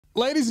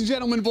Ladies and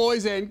gentlemen,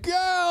 boys and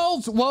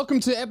girls, welcome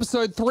to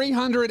episode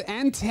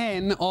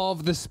 310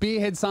 of the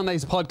Spearhead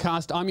Sundays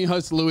podcast. I'm your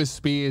host, Lewis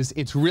Spears.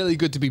 It's really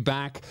good to be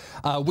back.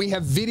 We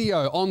have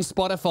video on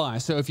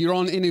Spotify, so if you're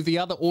on any of the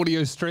other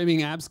audio streaming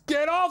apps,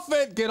 get off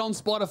it, get on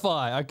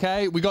Spotify,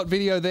 okay? We got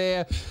video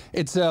there.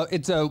 It's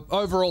a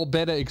overall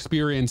better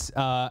experience.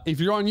 If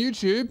you're on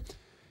YouTube,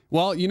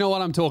 well, you know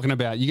what I'm talking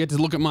about. You get to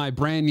look at my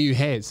brand new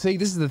head. See,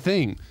 this is the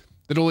thing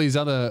that all these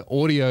other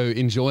audio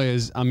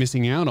enjoyers are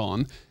missing out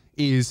on.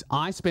 Is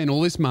I spend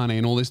all this money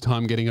and all this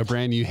time getting a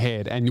brand new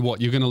head, and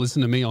what, you're going to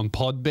listen to me on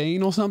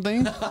Podbean or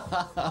something,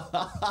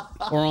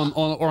 or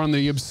on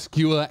the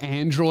obscure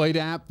Android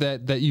app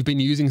that you've been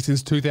using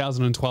since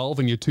 2012,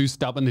 and you're too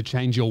stubborn to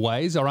change your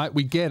ways. All right,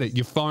 we get it.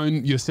 Your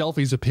phone, your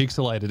selfies are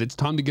pixelated. It's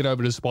time to get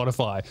over to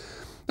Spotify.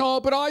 Oh,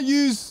 but I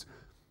use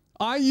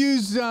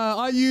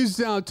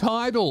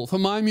Tidal for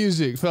my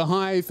music, for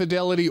high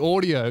fidelity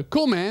audio.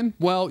 Cool, man.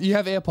 Well, you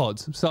have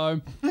AirPods,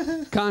 so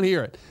can't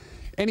hear it.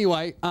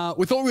 Anyway,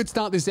 we thought we'd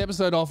start this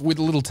episode off with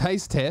a little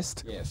taste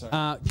test. Yeah,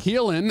 sorry.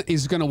 Keelan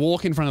is going to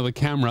walk in front of the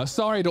camera.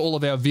 Sorry to all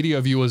of our video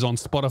viewers on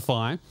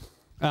Spotify,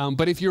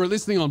 but if you're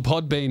listening on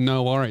Podbean,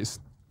 no worries.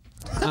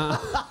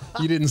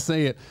 You didn't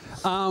see it.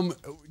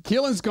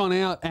 Keelan's gone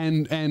out,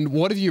 and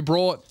what have you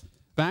brought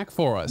back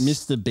for us?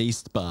 Mr.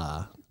 Beast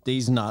Bar.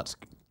 These nuts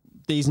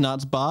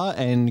bar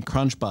and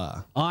crunch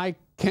bar. I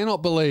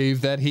cannot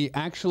believe that he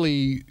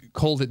actually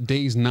called it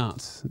D's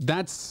Nuts.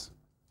 That's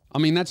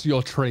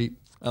your treat.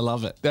 I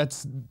love it.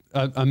 That's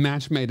a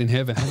match made in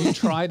heaven. Have you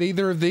tried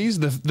either of these?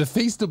 The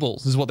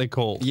Feastables is what they're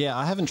called. Yeah,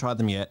 I haven't tried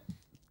them yet,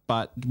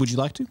 but would you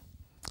like to?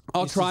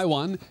 I'll try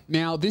one.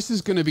 Now, this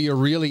is going to be a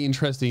really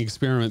interesting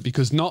experiment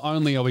because not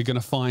only are we going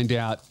to find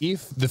out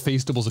if the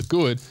Feastables are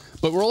good,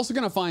 but we're also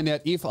going to find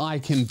out if I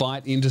can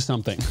bite into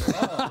something,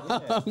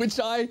 which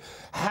I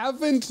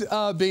haven't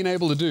been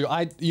able to do.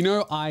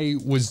 I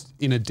was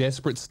in a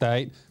desperate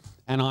state.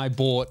 And I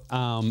bought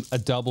a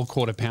double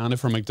quarter pounder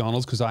from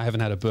McDonald's because I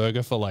haven't had a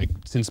burger for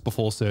since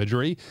before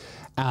surgery.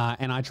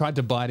 And I tried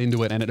to bite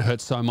into it and it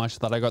hurt so much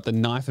that I got the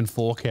knife and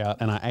fork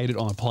out and I ate it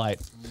on a plate.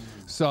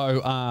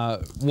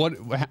 So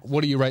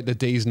what do you rate the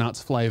D's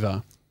Nuts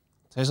flavor?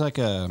 Tastes like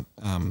a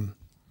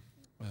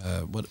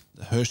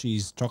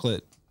Hershey's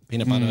chocolate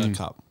peanut butter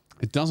cup.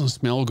 It doesn't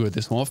smell good,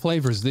 this one. What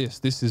flavor is this?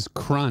 This is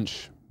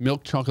Crunch,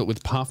 milk chocolate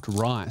with puffed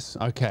rice.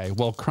 Okay,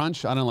 well,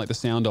 Crunch, I don't like the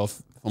sound of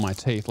for my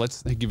teeth.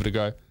 Let's give it a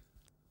go.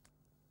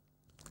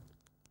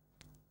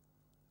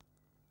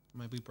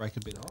 Maybe break a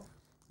bit off.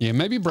 Yeah,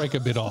 maybe break a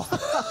bit off.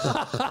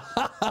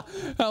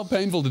 How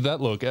painful did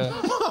that look?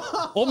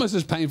 Almost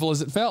as painful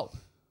as it felt.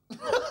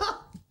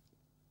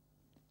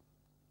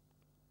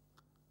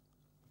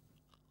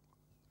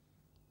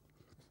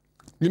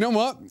 You know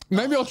what?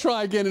 Maybe I'll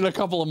try again in a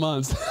couple of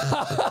months.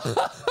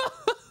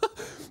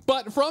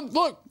 But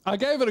look, I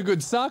gave it a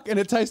good suck and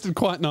it tasted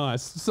quite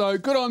nice. So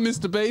good on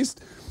Mr.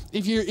 Beast.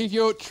 If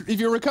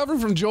you're recovering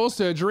from jaw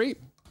surgery,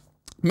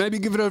 maybe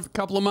give it a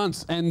couple of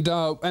months, and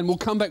we'll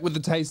come back with the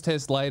taste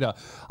test later.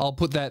 I'll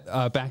put that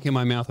back in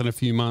my mouth in a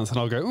few months, and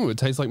I'll go, oh, it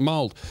tastes like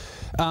mold.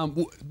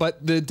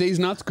 But the D's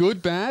Nuts,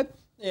 good, bad?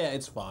 Yeah,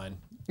 it's fine.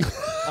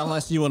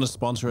 Unless you want to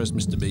sponsor us,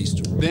 Mr.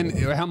 Beast. Then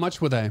how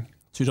much were they?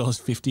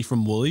 $2.50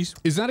 from Woolies.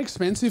 Is that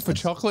expensive for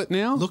chocolate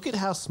now? Look at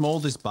how small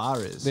this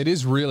bar is. It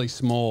is really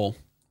small.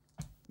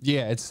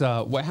 Yeah, it's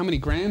how many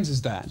grams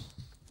is that?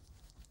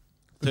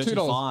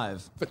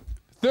 35.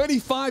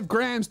 35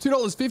 grams,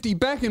 $2.50.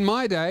 Back in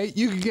my day,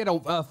 you could get a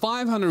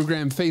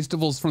 500-gram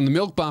Feastables from the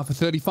milk bar for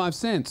 35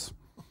 cents.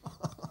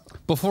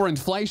 Before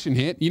inflation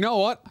hit. You know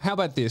what? How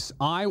about this?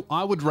 I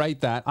would rate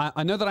that.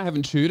 I know that I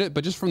haven't chewed it,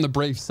 but just from the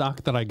brief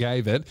suck that I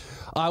gave it,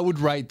 I would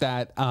rate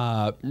that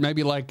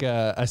maybe like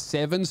a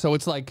 7. So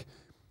it's like,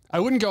 I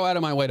wouldn't go out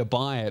of my way to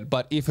buy it,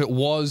 but if it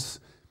was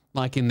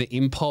like in the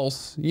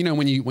impulse, you know,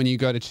 when you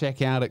go to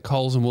check out at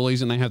Coles and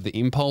Woolies and they have the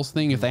impulse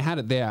thing, if they had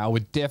it there, I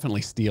would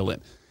definitely steal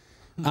it.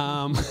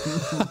 Now,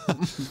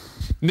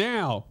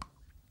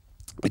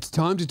 it's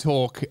time to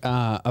talk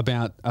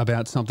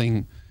about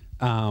something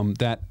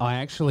that I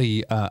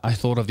actually I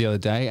thought of the other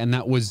day, and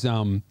that was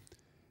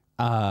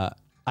I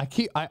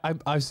keep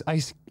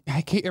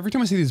every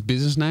time I see this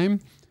business name,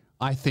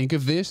 I think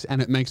of this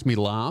and it makes me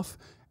laugh.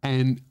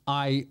 And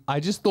I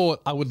just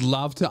thought I would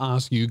love to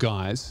ask you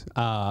guys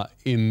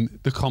in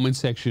the comment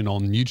section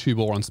on YouTube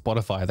or on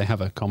Spotify. They have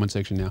a comment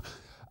section now.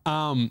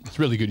 It's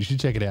really good. You should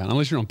check it out.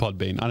 Unless you're on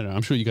Podbean. I don't know.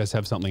 I'm sure you guys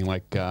have something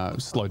like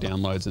slow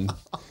downloads and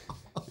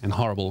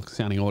horrible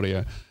sounding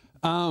audio.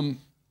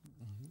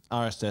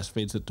 RSS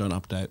feeds that don't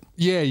update.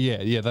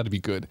 Yeah. That'd be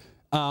good.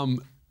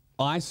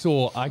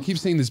 I keep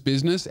seeing this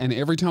business, and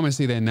every time I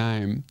see their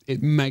name,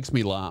 it makes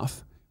me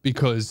laugh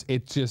because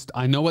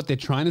I know what they're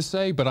trying to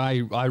say, but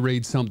I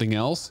read something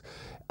else.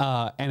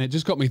 And it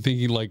just got me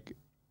thinking, like,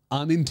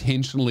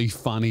 unintentionally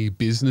funny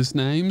business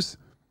names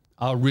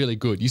are really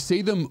good. You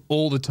see them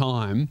all the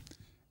time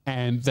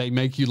and they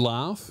make you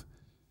laugh.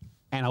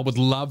 And I would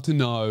love to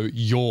know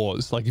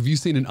yours. Like, if you've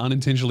seen an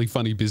unintentionally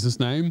funny business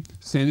name,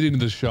 send it into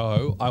the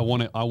show. I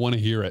want to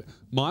hear it.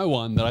 My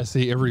one that I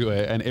see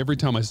everywhere, and every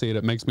time I see it,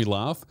 it makes me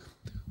laugh.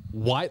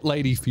 White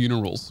Lady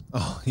Funerals.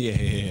 Oh,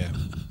 yeah.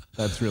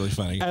 That's really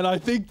funny. And I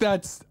think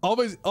that's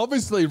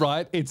obviously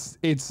right. It's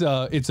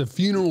a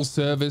funeral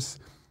service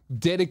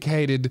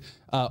dedicated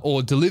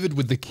or delivered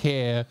with the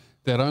care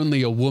that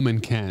only a woman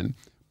can.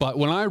 But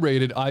when I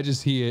read it, I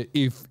just hear,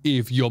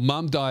 if your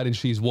mum died and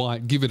she's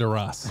white, give it to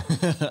us,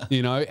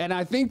 you know. And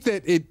I think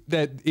that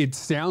it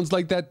sounds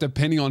like that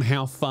depending on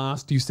how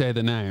fast you say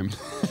the name.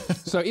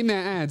 So in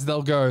their ads,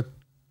 they'll go,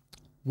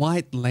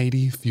 White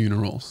Lady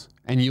Funerals,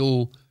 and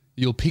you'll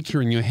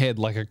picture in your head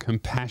like a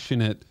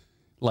compassionate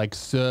like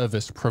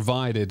service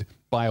provided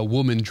by a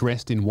woman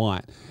dressed in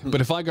white.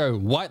 But if I go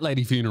White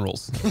Lady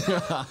Funerals,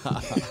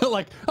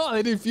 like, oh,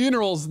 they do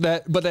funerals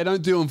but they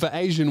don't do them for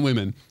Asian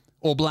women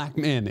or black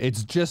men.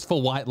 It's just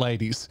for white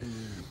ladies.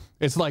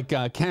 It's like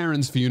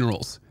Karen's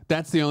Funerals.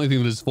 That's the only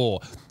thing that it's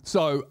for.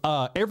 So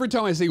every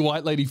time I see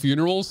White Lady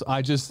Funerals,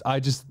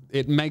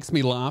 it makes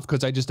me laugh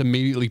because I just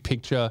immediately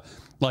picture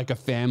like a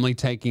family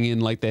taking in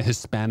like their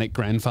Hispanic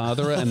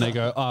grandfather and they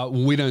go,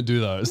 we don't do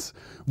those.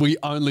 We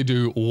only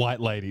do white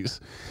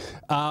ladies.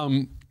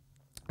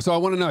 So I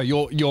want to know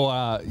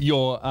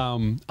your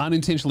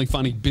unintentionally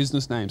funny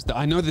business names.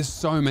 I know there's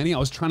so many. I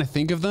was trying to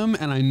think of them,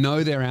 and I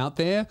know they're out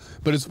there,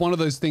 but it's one of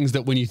those things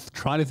that when you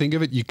try to think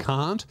of it, you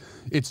can't.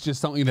 It's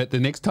just something that the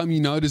next time you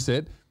notice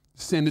it,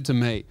 send it to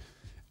me.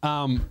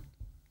 I've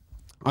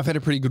had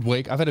a pretty good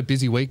week. I've had a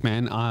busy week,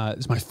 man.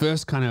 It's my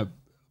first kind of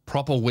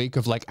proper week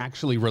of like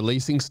actually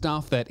releasing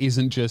stuff that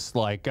isn't just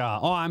like,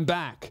 oh, I'm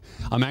back.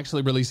 I'm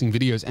actually releasing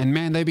videos, and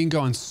man, they've been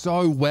going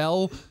so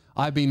well.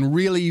 I've been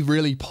really,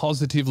 really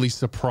positively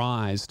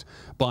surprised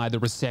by the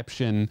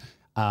reception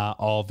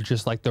of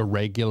just like the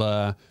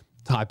regular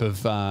type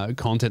of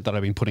content that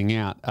I've been putting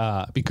out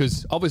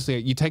because obviously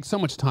you take so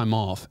much time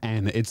off,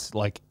 and it's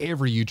like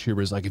every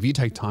YouTuber is like, if you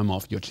take time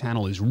off, your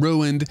channel is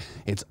ruined.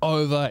 It's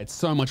over. It's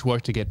so much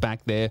work to get back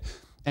there.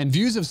 And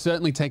views have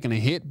certainly taken a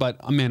hit,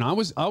 but man, I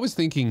was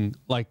thinking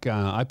like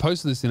I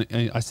posted this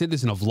I said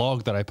this in a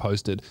vlog that I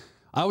posted.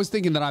 I was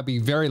thinking that I'd be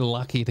very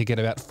lucky to get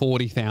about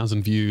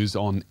 40,000 views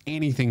on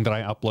anything that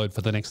I upload for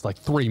the next like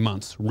 3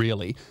 months,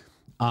 really.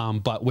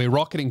 But we're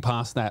rocketing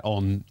past that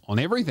on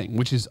everything,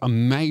 which is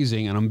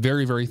amazing. And I'm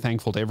very, very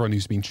thankful to everyone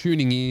who's been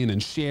tuning in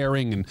and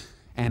sharing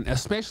and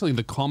especially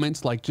the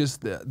comments, like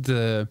just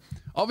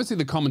obviously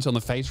the comments on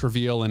the face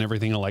reveal and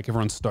everything are like,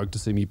 everyone's stoked to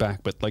see me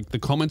back. But like the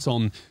comments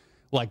on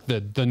like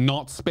the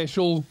not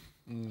special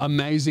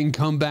amazing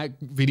comeback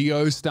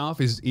video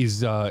stuff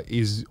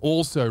is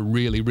also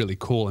really, really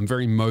cool and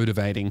very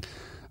motivating.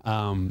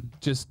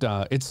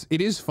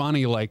 It is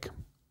funny, like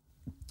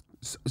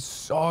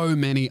so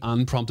many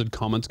unprompted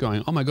comments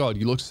going, oh my God,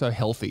 you look so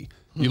healthy.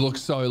 You look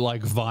so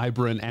like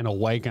vibrant and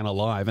awake and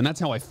alive. And that's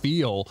how I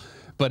feel.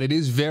 But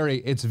it's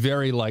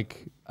very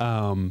like,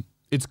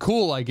 it's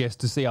cool, I guess,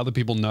 to see other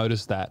people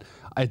notice that.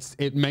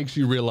 It makes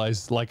you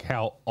realize like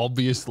how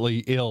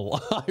obviously ill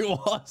I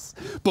was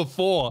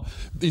before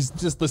is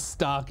just the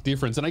stark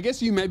difference. And I guess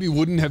you maybe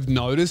wouldn't have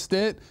noticed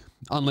it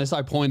unless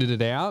I pointed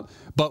it out.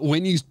 But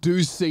when you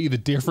do see the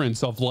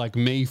difference of like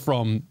me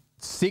from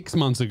 6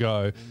 months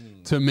ago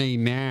to me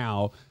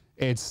now,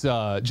 it's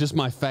just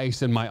my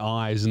face and my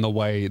eyes and the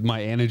way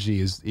my energy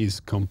is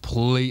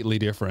completely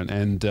different,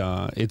 and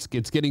it's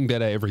getting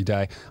better every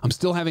day. I'm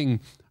still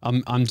having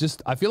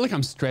I feel like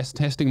I'm stress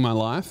testing my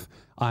life.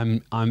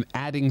 I'm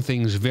adding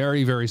things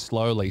very, very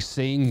slowly,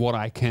 seeing what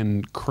I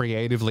can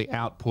creatively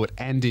output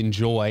and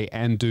enjoy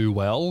and do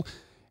well,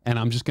 and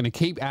I'm just going to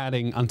keep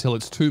adding until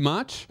it's too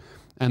much.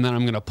 And then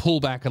I'm going to pull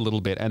back a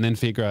little bit and then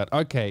figure out,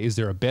 okay, is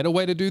there a better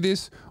way to do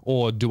this?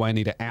 Or do I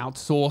need to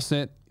outsource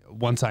it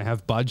once I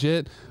have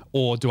budget?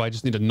 Or do I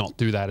just need to not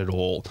do that at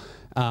all?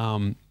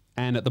 And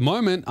at the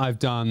moment, I've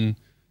done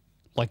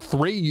like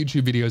 3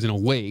 YouTube videos in a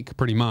week,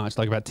 pretty much,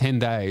 like about 10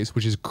 days,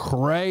 which is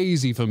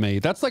crazy for me.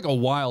 That's like a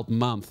wild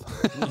month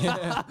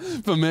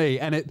for me.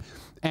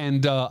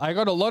 And I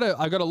got a lot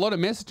of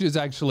messages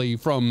actually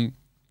from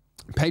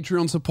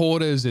Patreon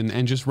supporters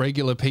and just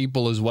regular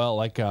people as well,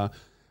 like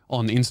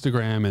on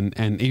Instagram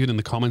and even in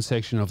the comment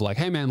section of like,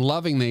 hey man,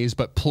 loving these,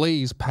 but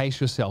please pace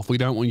yourself. We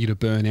don't want you to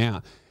burn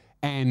out.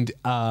 And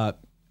I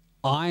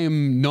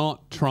am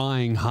not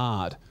trying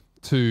hard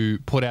to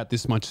put out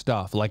this much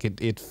stuff. Like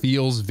it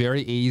feels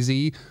very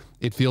easy.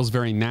 It feels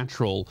very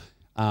natural.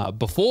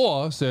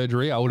 Before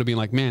surgery, I would have been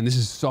like, man, this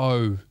is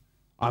so,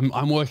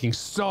 I'm working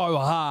so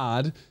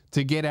hard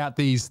to get out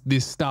this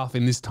stuff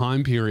in this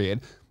time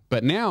period.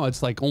 But now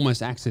it's like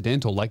almost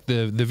accidental. Like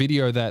the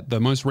video the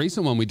most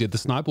recent one we did, the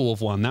Sniper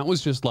Wolf one, that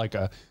was just like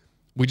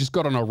we just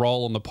got on a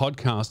roll on the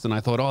podcast and I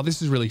thought, oh,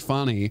 this is really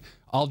funny.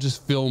 I'll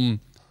just film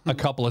a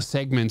couple of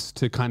segments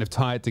to kind of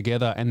tie it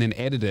together and then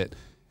edit it.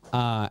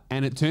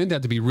 And it turned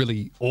out to be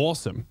really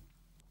awesome.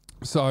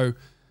 So,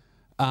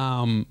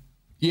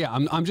 yeah,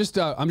 I'm just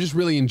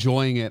really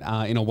enjoying it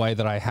in a way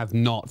that I have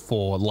not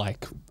for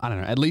like, I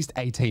don't know, at least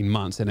 18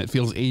 months. And it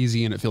feels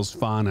easy and it feels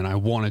fun and I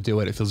want to do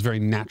it. It feels very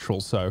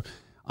natural. So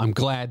I'm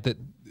glad that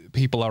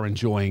people are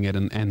enjoying it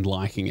and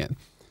liking it.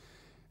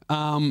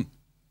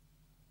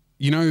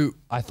 You know,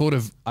 I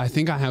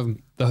think I have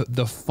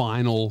the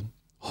final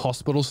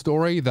hospital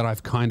story that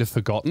I've kind of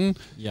forgotten.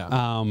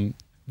 Yeah.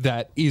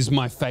 That is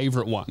my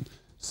favorite one.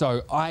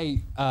 So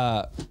I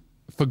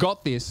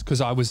forgot this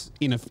because I was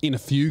in a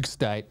fugue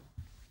state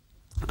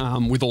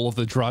with all of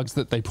the drugs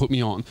that they put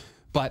me on.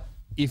 But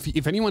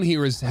if anyone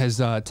here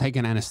has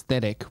taken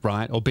anesthetic,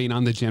 right, or been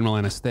under general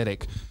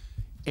anesthetic,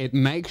 it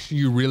makes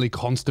you really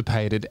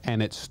constipated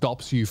and it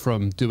stops you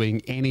from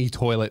doing any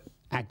toilet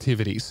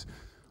activities,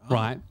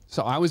 right?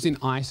 So I was in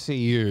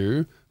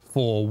ICU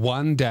for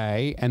 1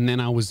 day, and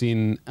then I was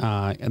in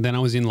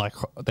like,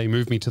 they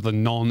moved me to the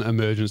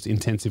non-emergency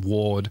intensive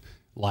ward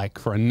like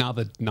for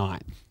another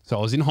night. So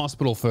I was in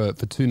hospital for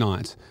 2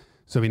 nights.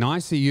 So in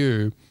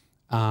ICU,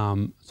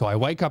 so I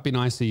wake up in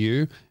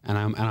ICU and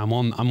I'm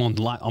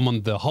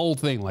on the whole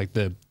thing, like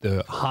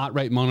the heart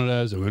rate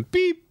monitors, it went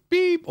beep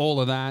beep, all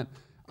of that.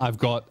 I've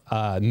got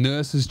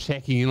nurses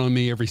checking in on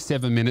me every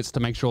 7 minutes to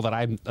make sure that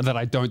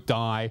I don't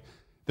die.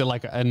 They're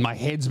like, and my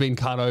head's been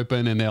cut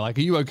open, and they're like,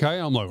 "Are you okay?"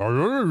 I'm like,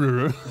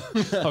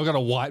 I've got a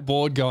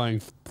whiteboard going,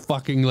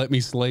 "Fucking let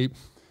me sleep."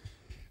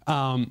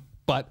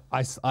 But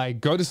I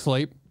go to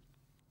sleep,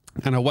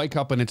 and I wake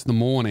up, and it's the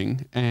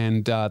morning,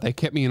 and they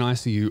kept me in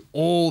ICU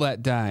all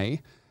that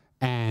day,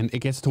 and it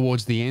gets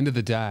towards the end of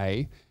the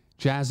day.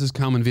 Jazz has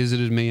come and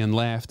visited me and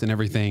left and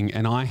everything,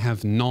 and I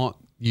have not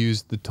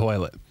used the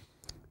toilet.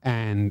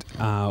 And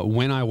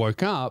when I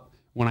woke up,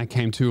 when I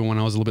came to and when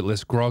I was a little bit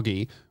less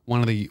groggy,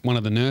 one of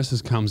the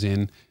nurses comes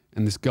in,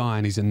 and this guy,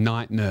 and he's a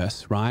night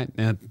nurse, right?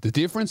 Now, the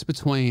difference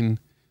between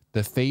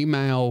the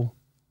female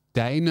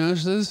day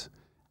nurses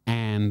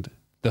and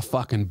the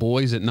fucking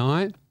boys at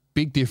night,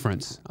 big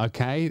difference,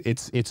 okay?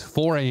 It's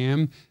 4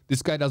 a.m.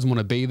 This guy doesn't want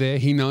to be there.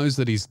 He knows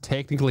that he's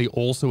technically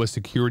also a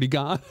security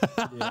guard.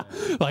 Yeah.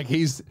 Like,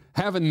 he's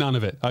having none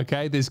of it,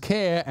 okay? There's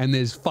care and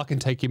there's fucking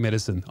take your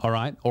medicine, all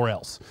right? Or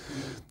else.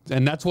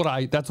 And that's what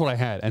I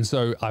had. And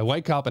so I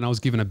wake up and I was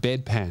given a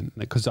bedpan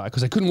because I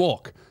couldn't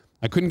walk.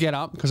 I couldn't get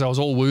up because I was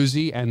all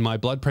woozy and my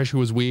blood pressure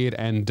was weird,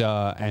 and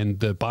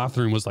the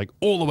bathroom was like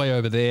all the way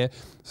over there.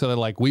 So they're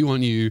like, "We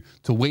want you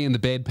to wee in the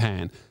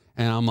bedpan."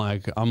 And I'm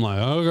like,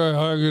 okay,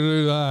 I can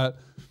do that.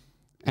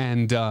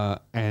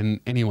 And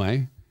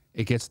anyway,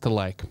 it gets to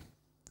like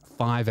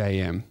 5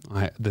 a.m.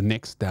 The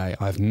next day,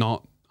 I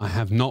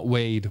have not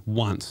weed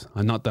once.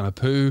 I've not done a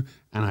poo,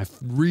 and I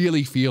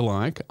really feel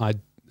like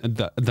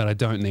that I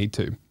don't need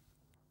to.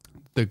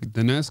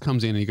 The nurse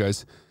comes in and he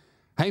goes,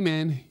 "Hey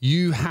man,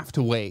 you have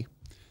to wee."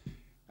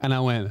 And I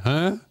went,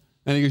 "Huh?"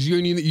 And he goes,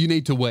 you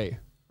need to wee."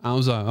 I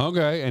was like,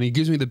 "Okay." And he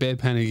gives me the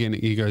bedpan again.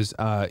 He goes,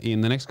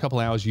 "In the next couple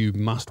hours, you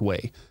must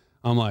wee."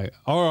 I'm like,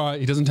 "All right."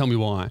 He doesn't tell me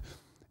why.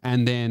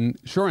 And then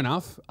sure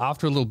enough,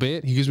 after a little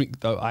bit, he gives me,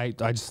 I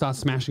just start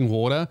smashing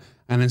water,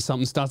 and then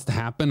something starts to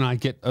happen. And I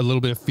get a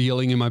little bit of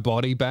feeling in my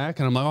body back,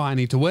 and I'm like, "Oh, I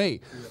need to wee."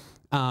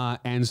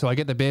 And so I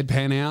get the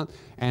bedpan out,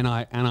 and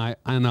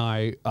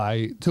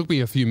I took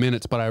me a few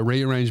minutes, but I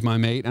rearranged my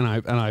meat and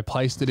I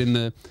placed it in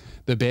the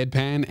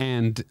bedpan,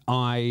 and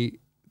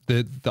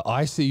the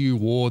ICU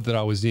ward that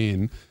I was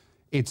in,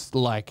 it's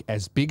like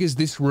as big as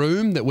this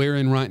room that we're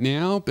in right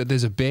now, but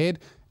there's a bed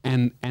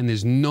and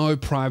there's no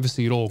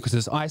privacy at all because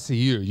it's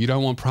ICU. You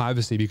don't want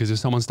privacy because if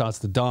someone starts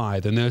to die,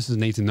 the nurses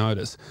need to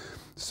notice.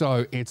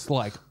 So it's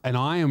like, and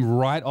I am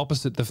right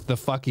opposite the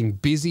fucking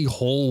busy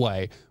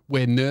hallway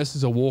where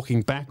nurses are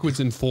walking backwards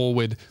and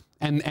forward,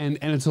 and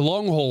it's a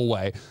long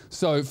hallway.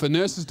 So for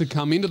nurses to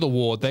come into the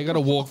ward, they got to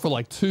walk for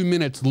like 2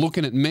 minutes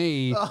looking at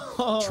me,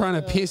 trying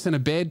to piss in a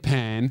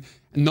bedpan,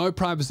 no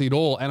privacy at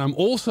all. And I'm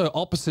also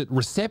opposite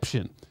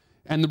reception.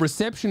 And the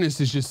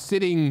receptionist is just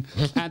sitting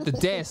at the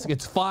desk.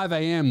 It's 5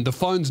 a.m. The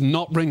phone's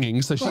not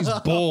ringing, so she's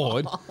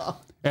bored.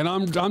 And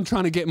I'm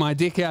trying to get my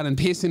dick out and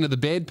piss into the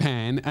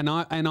bedpan,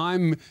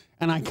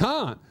 and I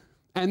can't.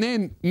 And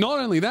then not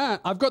only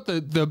that, I've got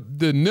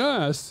the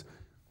nurse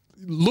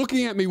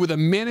looking at me with a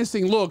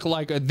menacing look,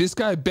 like this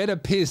guy better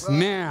piss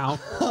now.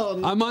 Oh,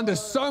 no. I'm under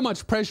so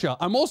much pressure.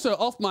 I'm also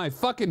off my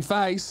fucking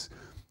face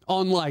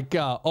on like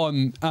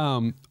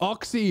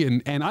oxy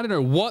and I don't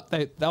know what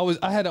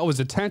I was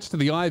attached to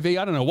the IV.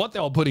 I don't know what they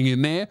were putting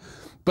in there,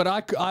 but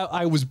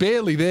I was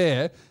barely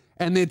there,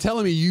 and they're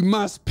telling me you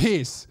must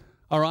piss.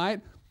 All right,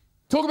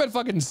 talk about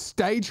fucking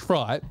stage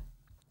fright.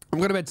 I've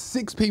got about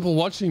 6 people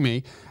watching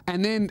me,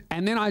 and then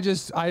I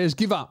just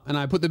give up, and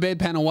I put the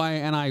bedpan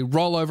away, and I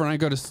roll over and I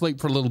go to sleep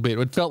for a little bit.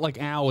 It felt like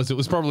hours. It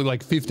was probably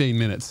like 15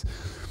 minutes.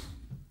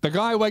 The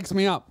guy wakes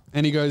me up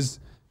and he goes,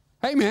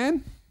 "Hey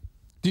man,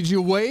 did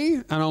you wee?"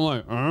 And I'm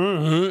like,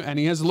 and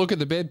he has a look at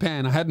the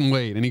bedpan. I hadn't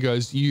weed, and he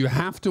goes, "You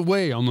have to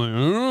wee." I'm like,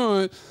 "All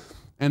right."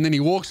 And then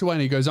he walks away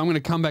and he goes, "I'm going to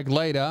come back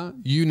later.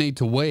 You need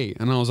to wee."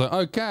 And I was like,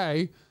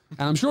 "Okay."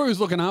 And I'm sure he was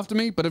looking after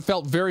me, but it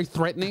felt very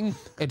threatening.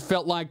 It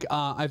felt like, you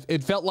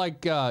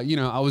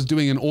know, I was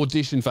doing an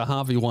audition for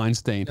Harvey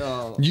Weinstein.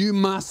 Oh. "You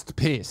must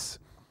piss.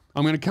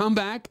 I'm going to come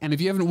back, and if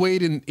you haven't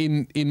weed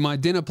in my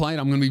dinner plate,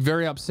 I'm going to be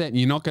very upset, and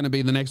you're not going to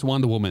be the next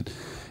Wonder Woman."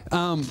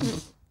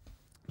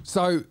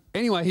 So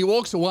anyway, he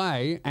walks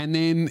away, and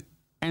then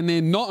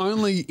not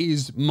only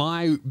is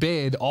my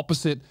bed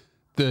opposite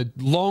the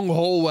long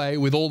hallway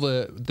with all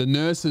the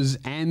nurses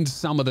and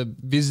some of the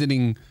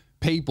visiting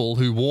people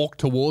who walk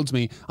towards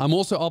me, I'm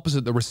also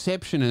opposite the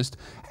receptionist,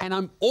 and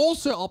I'm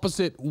also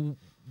opposite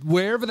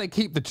wherever they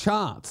keep the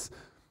charts.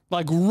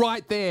 Like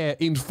right there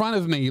in front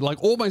of me,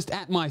 like almost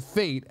at my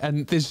feet,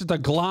 and there's just a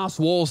glass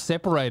wall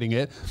separating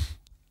it.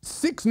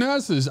 6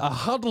 nurses are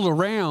huddled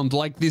around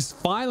like this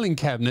filing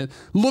cabinet,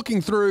 looking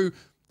through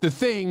the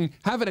thing,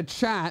 having a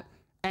chat,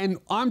 and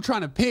I'm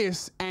trying to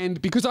piss,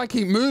 and because I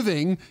keep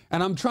moving,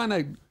 and I'm trying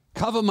to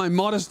cover my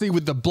modesty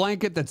with the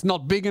blanket that's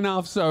not big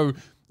enough, so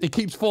it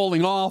keeps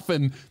falling off,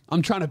 and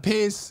I'm trying to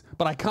piss,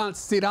 but I can't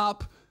sit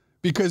up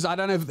because I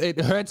don't know if it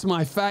hurts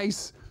my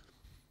face.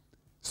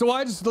 So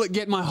I just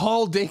get my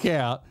whole dick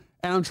out,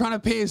 and I'm trying to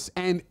piss,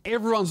 and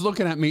everyone's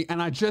looking at me,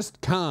 and I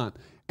just can't.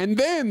 And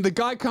then the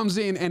guy comes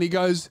in, and he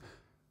goes,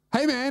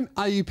 "Hey, man,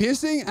 are you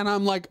pissing?" And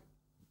I'm like,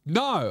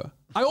 "No.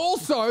 I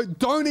also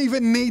don't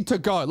even need to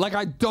go. Like,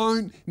 I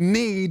don't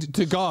need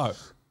to go.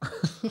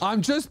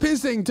 I'm just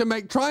pissing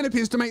trying to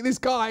piss to make this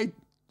guy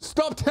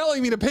stop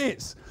telling me to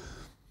piss."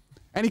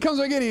 And he comes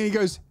back in, and he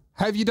goes,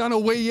 "Have you done a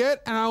wee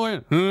yet?" And I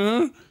went,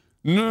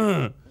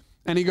 "No."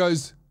 And he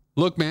goes,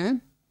 "Look,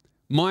 man,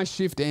 my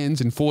shift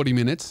ends in 40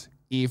 minutes.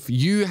 If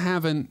you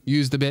haven't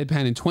used the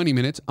bedpan in 20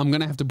 minutes, I'm going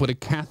to have to put a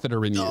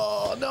catheter in you."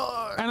 Oh,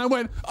 no. And I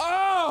went,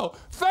 "Oh,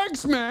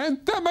 thanks, man.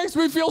 That makes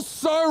me feel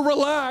so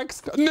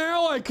relaxed.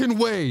 Now I can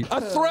wee. A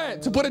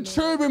threat to put a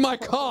tube in my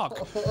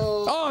cock.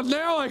 Oh,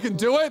 now I can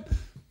do it.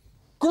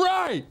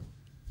 Great."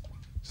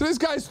 So this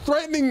guy's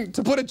threatening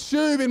to put a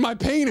tube in my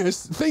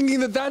penis, thinking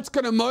that that's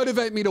going to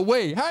motivate me to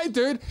wee. Hey,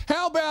 dude,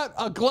 how about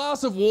a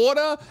glass of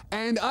water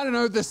and, I don't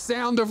know, the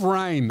sound of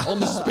rain on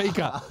the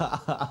speaker?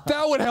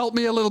 That would help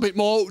me a little bit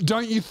more,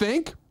 don't you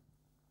think?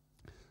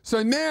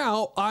 So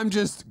now I'm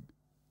just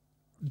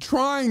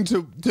trying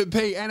to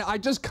pee, and I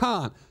just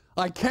can't.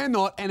 I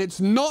cannot, and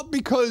it's not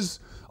because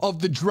of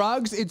the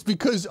drugs. It's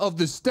because of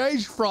the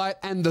stage fright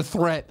and the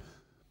threat.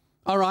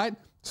 All right?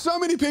 So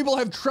many people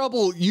have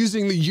trouble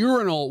using the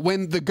urinal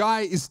when a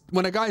guy is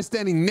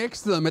standing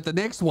next to them at the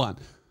next one.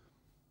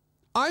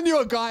 I knew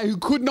a guy who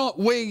could not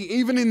wee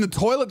even in the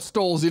toilet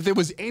stalls if there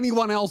was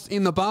anyone else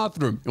in the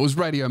bathroom. It was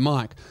Radio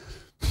Mike.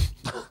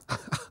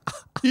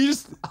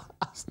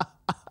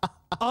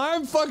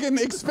 I'm fucking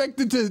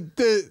expected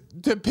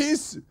to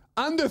piss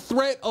under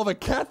threat of a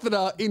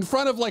catheter in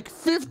front of like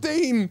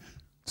 15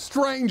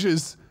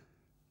 strangers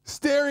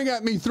staring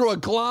at me through a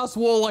glass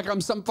wall like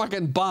I'm some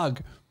fucking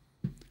bug.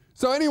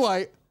 So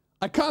anyway,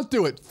 I can't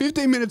do it.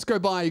 15 minutes go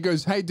by. He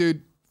goes, "Hey,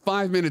 dude,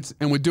 5 minutes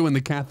and we're doing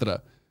the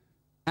catheter."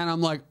 And I'm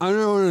like, "I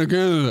don't want a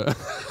catheter."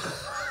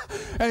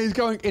 And he's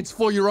going, "It's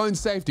for your own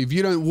safety. If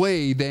you don't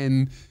wee,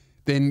 then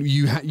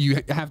you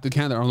have to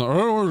catheter." I'm like,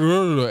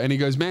 "Oh," and he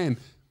goes, "Man,"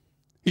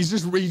 he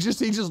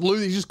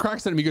just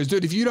cracks at him. He goes,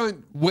 "Dude, if you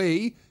don't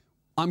wee,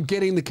 I'm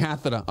getting the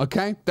catheter.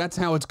 Okay, that's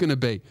how it's gonna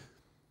be."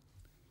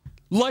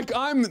 Like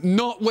I'm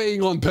not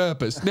weeing on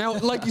purpose. Now,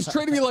 like he's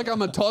treating me like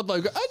I'm a toddler.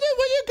 "I don't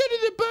want you to go to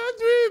the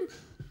bathroom.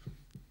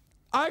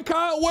 I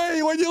can't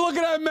wee when you're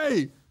looking at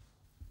me."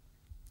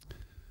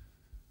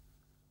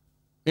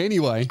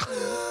 Anyway,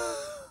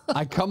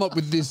 I come up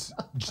with this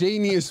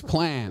genius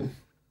plan.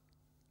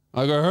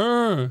 I go,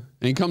 "Huh?"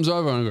 And he comes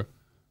over and I go,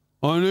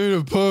 "I need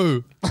a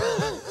poo."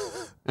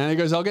 And he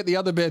goes, "I'll get the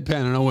other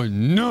bedpan." And I went,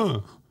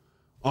 "No,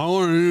 I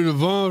want to do the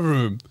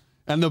bathroom."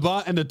 And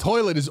the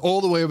toilet is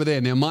all the way over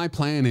there. Now, my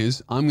plan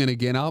is I'm going to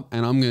get up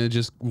and I'm going to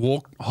just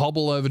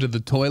hobble over to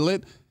the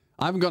toilet.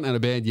 I haven't gotten out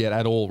of bed yet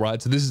at all,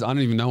 right? So I don't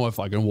even know if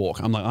I can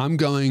walk. I'm like, I'm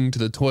going to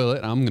the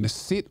toilet. I'm going to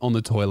sit on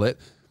the toilet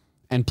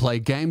and play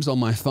games on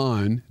my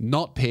phone,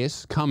 not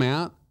piss, come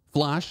out,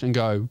 flush, and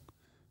go,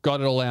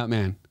 "Got it all out,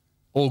 man.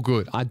 All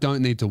good. I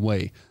don't need to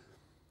wee."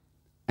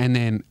 And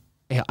then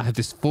I have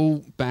this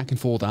full back and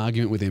forth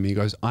argument with him. He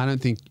goes, "I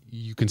don't think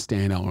you can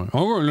stand up." I'm like,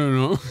 "Oh,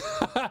 no."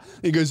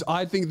 He goes,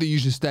 "I think that you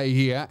should stay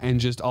here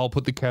and I'll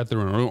put the catheter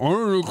in."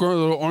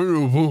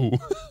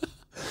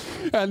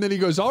 And then he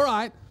goes, "All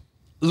right,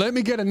 let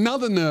me get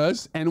another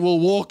nurse and we'll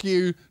walk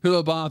you to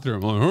the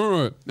bathroom." I'm like,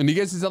 "All right." And he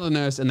gets this other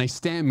nurse and they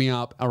stand me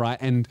up, all right,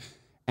 and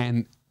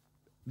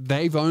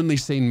they've only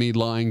seen me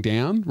lying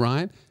down,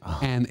 right? Oh.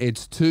 And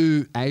it's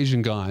 2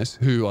 Asian guys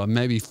who are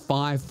maybe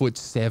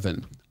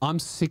 5'7". I'm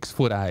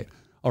 6'8".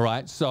 All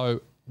right.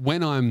 So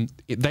when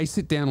they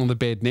sit down on the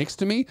bed next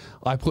to me,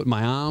 I put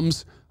my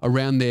arms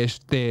around their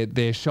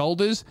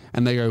shoulders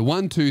and they go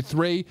 1, 2,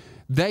 3.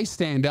 They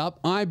stand up.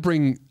 I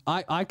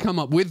come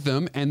up with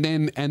them and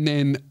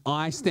then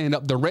I stand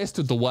up the rest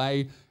of the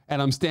way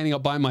and I'm standing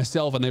up by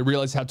myself and they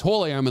realize how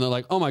tall I am and they're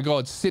like, "Oh my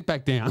God, sit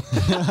back down."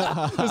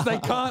 Because they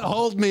can't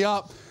hold me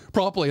up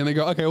properly. And they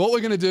go, "Okay, what we're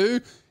going to do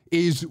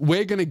is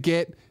we're going to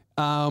get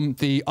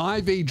the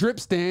IV drip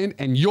stand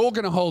and you're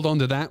going to hold on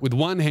to that with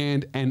one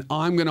hand and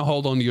I'm going to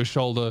hold on to your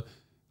shoulder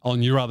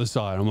on your other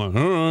side." I'm like,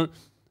 "All right."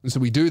 And so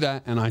we do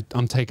that and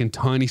I'm taking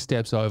tiny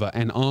steps over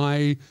and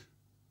I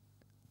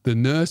the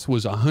nurse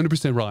was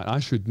 100% right. I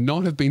should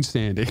not have been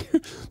standing,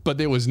 but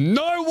there was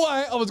no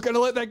way I was going to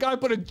let that guy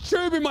put a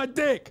tube in my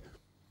dick.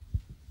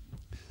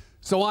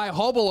 So I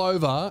hobble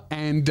over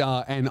and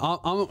I'm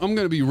going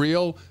to be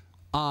real.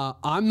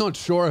 I'm not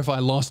sure if I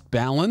lost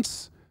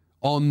balance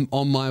on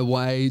my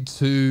way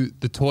to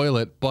the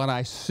toilet, but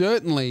I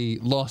certainly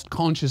lost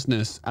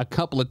consciousness a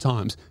couple of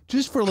times,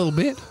 just for a little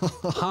bit,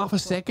 half a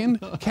second,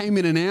 came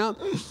in and out,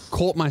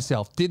 caught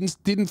myself,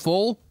 didn't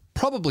fall,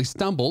 probably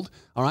stumbled.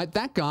 All right,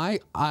 that guy,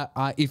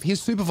 if his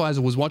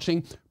supervisor was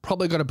watching,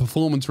 probably got a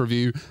performance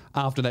review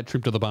after that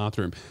trip to the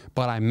bathroom.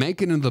 But I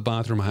make it into the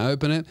bathroom, I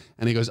open it,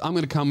 and he goes, "I'm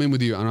going to come in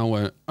with you," and I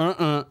went,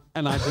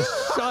 and I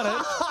just shut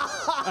it,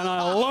 and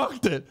I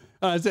locked it.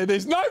 And I said,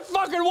 "There's no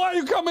fucking way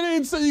you're coming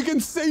in so you can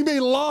see me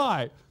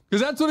lie."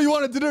 Because that's what he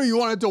wanted to do. He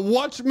wanted to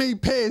watch me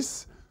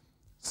piss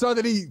so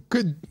that he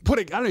could put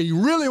I don't know, he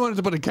really wanted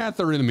to put a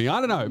catheter in me. I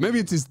don't know. Maybe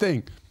it's his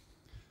thing.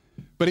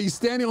 But he's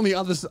standing on the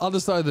other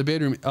side of the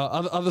bedroom,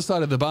 other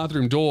side of the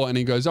bathroom door, and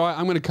he goes, "All right,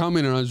 I'm going to come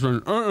in," and I was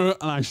running,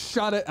 and I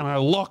shut it, and I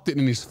locked it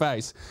in his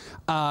face,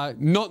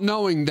 not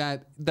knowing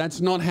that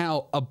that's not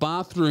how a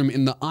bathroom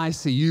in the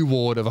ICU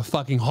ward of a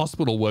fucking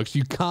hospital works.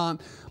 You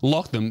can't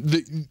lock them.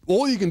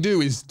 All you can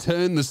do is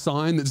turn the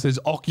sign that says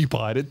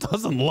occupied. It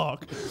doesn't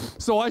lock.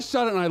 So I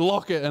shut it, and I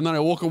lock it, and then I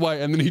walk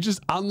away, and then he just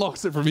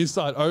unlocks it from his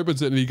side,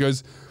 opens it, and he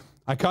goes,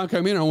 "I can't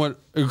come in." I went,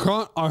 "You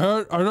can't? I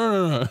heard, I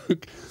don't know."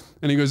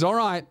 And he goes, "All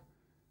right.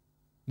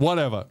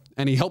 Whatever."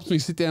 And he helps me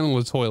sit down on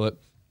the toilet.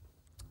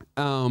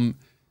 And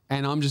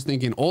I'm just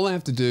thinking, all I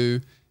have to do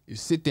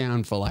is sit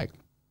down for like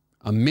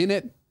a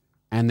minute,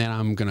 and then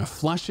I'm going to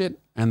flush it,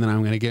 and then I'm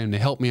going to get him to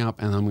help me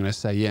up, and I'm going to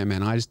say, "Yeah,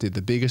 man, I just did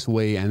the biggest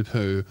wee and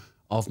poo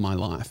of my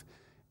life."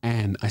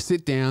 And I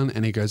sit down,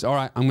 and he goes, "All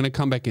right, I'm going to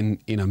come back in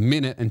a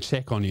minute and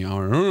check on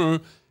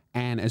you."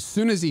 And as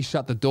soon as he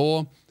shut the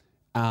door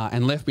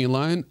and left me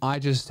alone, I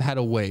just had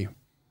a wee.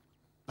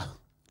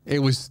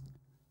 There was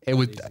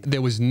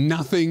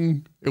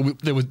nothing.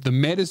 The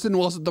medicine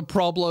wasn't the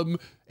problem.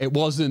 It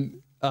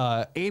wasn't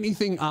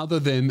anything other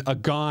than a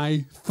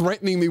guy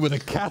threatening me with a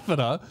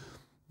catheter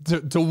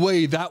to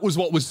wee. That was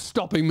what was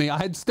stopping me. I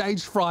had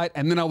stage fright,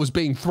 and then I was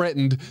being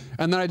threatened,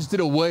 and then I just did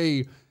a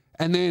wee,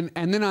 and then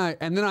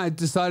I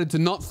decided to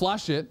not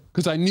flush it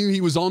because I knew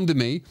he was onto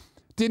me.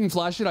 Didn't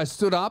flush it. I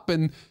stood up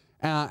and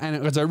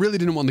because I really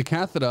didn't want the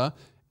catheter.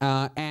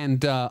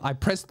 I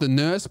pressed the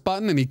nurse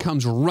button, and he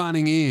comes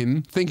running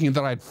in thinking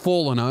that I'd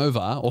fallen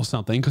over or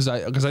something because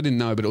I didn't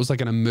know, but it was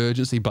like an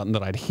emergency button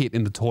that I'd hit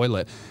in the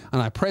toilet.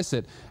 And I press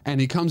it,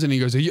 and he comes in and he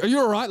goes, are you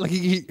all right? Like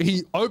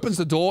he opens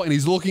the door, and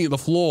he's looking at the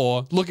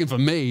floor looking for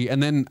me.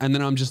 And then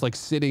I'm just like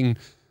sitting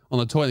on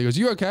the toilet. He goes,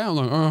 "You okay?" I'm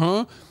like,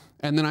 "Uh-huh."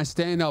 And then I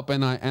stand up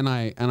and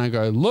I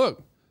go,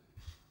 "Look."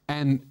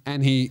 And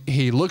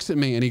he looks at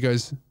me and he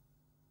goes,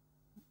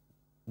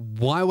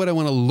 "Why would I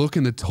want to look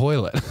in the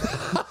toilet?"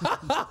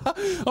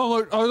 I'm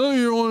like, "I thought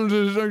you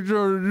wanted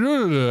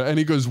to," and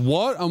he goes,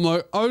 "What?" I'm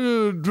like,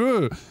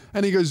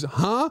 and he goes,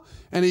 "Huh?"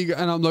 And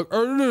I'm like,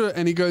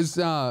 and he goes,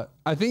 "I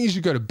think you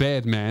should go to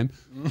bed, man."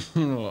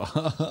 You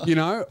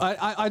know,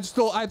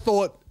 I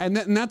thought, and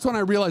that's when I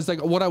realized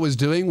like what I was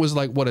doing was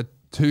like what a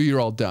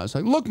 2-year-old does.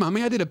 Like, "Look,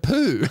 mommy, I did a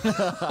poo." But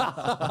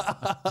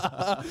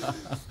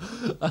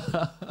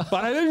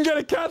I didn't get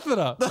a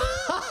catheter.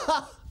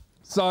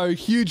 So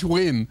huge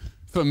win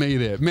for me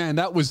there. Man,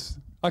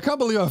 I can't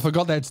believe I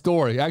forgot that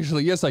story.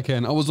 Actually, yes, I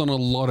can. I was on a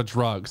lot of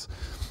drugs,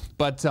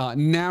 but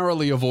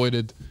narrowly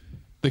avoided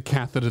the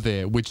catheter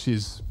there, which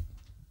is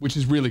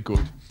really good.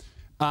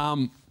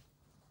 All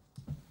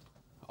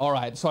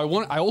right, so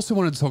I also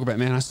wanted to talk about,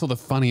 man, I saw the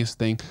funniest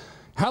thing.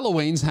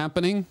 Halloween's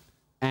happening,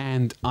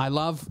 and I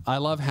love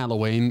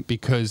Halloween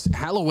because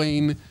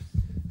Halloween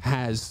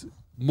has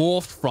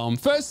morphed from,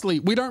 firstly,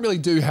 we don't really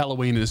do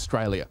Halloween in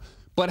Australia,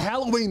 but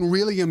Halloween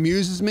really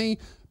amuses me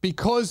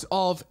because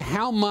of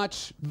how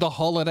much the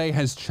holiday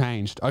has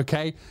changed,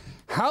 okay?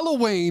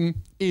 Halloween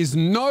is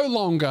no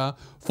longer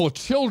for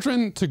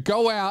children to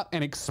go out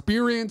and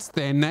experience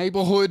their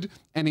neighborhood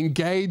and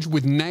engage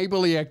with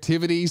neighborly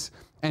activities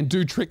and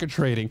do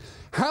trick-or-treating.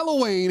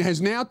 Halloween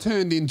has now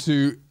turned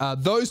into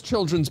those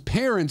children's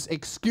parents'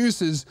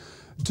 excuses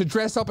to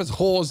dress up as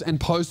whores and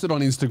post it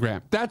on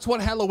Instagram. That's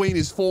what Halloween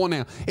is for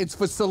now. It's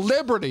for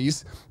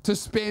celebrities to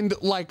spend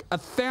like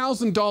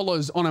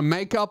 $1,000 on a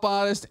makeup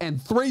artist and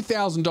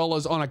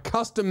 $3,000 on a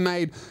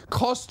custom-made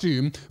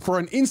costume for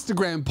an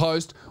Instagram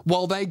post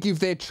while they give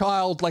their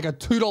child like a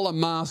 $2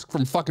 mask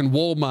from fucking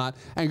Walmart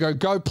and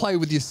go play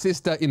with your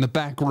sister in the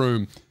back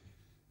room.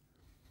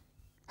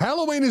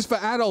 Halloween is for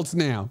adults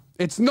now.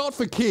 It's not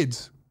for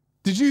kids.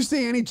 Did you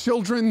see any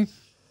children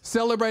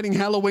celebrating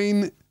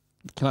Halloween?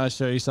 Can I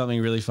show you something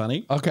really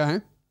funny?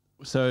 Okay.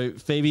 So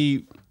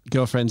Phoebe,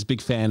 girlfriend's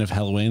big fan of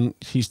Halloween.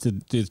 She used to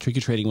do the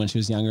trick-or-treating when she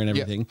was younger and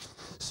everything. Yep.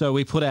 So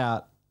we put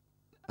out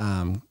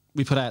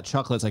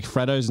chocolates like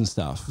Freddos and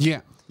stuff. Yeah,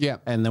 yeah.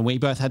 And then we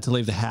both had to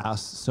leave the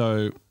house.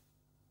 So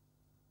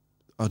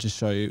I'll just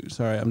show you.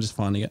 Sorry, I'm just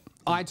finding it.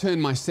 I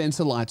turned my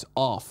sensor lights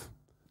off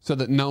so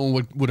that no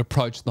one would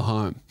approach the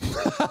home.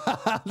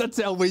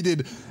 That's how we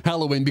did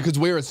Halloween because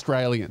we're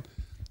Australian.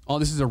 Oh,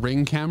 this is a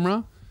Ring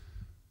camera.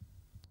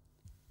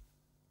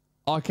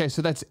 Okay,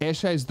 so that's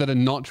Eshays that are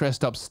not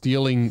dressed up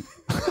stealing.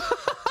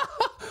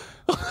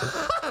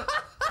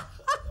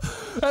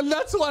 And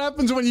that's what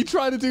happens when you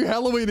try to do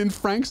Halloween in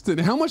Frankston.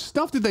 How much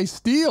stuff did they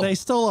steal? They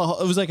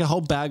stole it was like a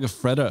whole bag of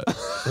Freddo.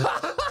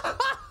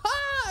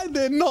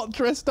 They're not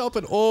dressed up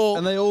at all.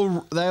 And they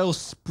all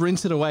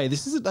sprinted away.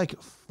 This is at like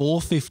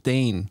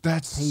 4:15.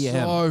 That's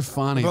so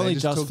funny. They've only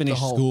just finished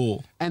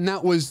school. And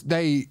that was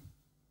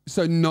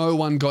so no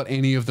one got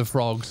any of the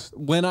frogs.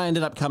 When I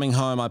ended up coming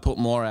home, I put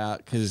more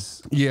out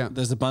because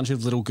there's a bunch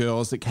of little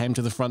girls that came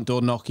to the front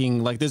door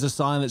knocking. Like there's a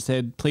sign that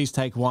said, please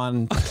take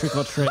one, trick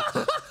or treat.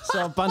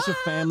 So a bunch of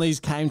families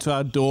came to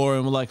our door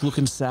and were like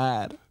looking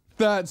sad.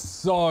 That's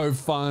so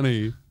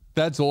funny.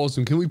 That's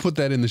awesome. Can we put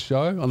that in the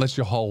show? Unless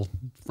your whole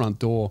front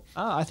door.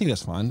 I think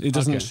that's fine. It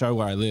doesn't show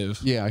where I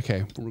live. Yeah,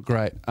 okay.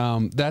 Great.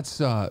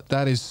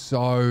 That is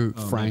so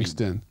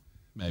Frankston.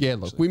 Maybe yeah,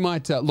 look, we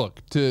might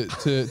look to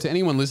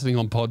anyone listening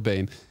on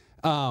Podbean.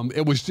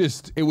 It was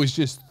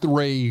just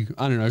three,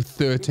 I don't know,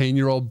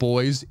 13-year-old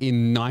boys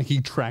in Nike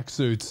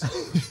tracksuits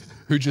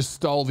who just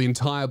stole the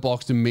entire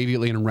box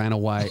immediately and ran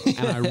away.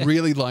 And I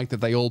really like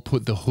that they all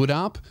put the hood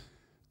up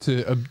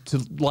to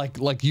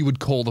like you would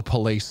call the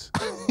police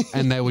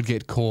and they would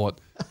get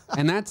caught.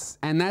 And that's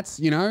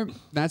you know,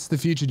 that's the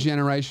future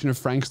generation of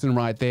Frankston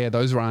right there.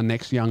 Those are our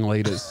next young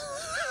leaders.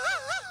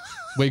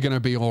 We're going to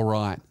be all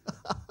right.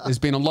 There's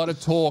been a lot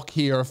of talk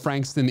here of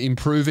Frankston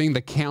improving.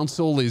 The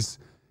council is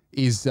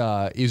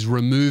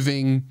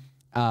removing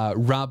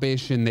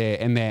rubbish and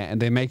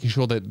they're making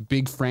sure that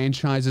big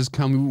franchises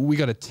come. We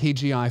got a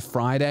TGI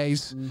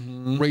Fridays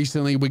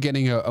recently. We're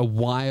getting a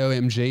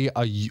YOMG,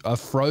 a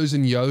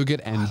frozen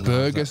yogurt and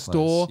burger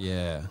store.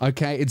 Yeah.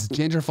 Okay, it's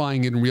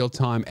gentrifying in real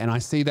time, and I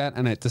see that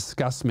and it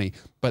disgusts me.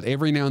 But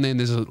every now and then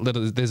there's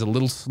a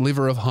little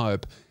sliver of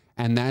hope,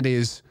 and that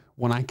is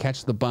when I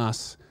catch the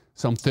bus.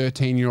 Some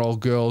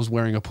 13-year-old girls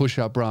wearing a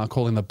push-up bra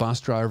calling the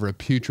bus driver a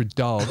putrid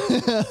dog.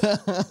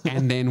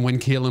 And then when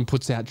Keelan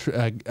puts out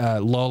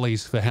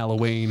lollies for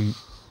Halloween,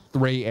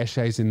 3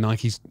 Eshays in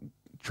Nike's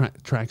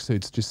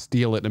tracksuits just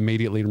steal it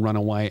immediately and run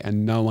away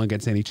and no one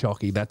gets any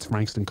chocky. That's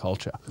Frankston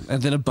culture.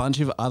 And then a bunch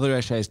of other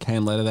Eshays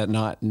came later that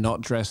night,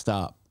 not dressed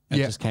up,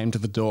 and just came to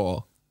the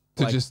door.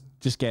 To like, just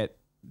get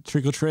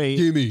trick or treat.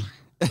 Gimme.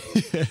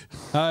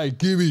 Hey,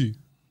 gimme.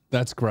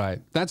 That's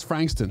great. That's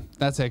Frankston.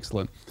 That's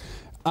excellent.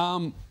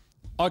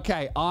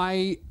 Okay,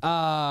 what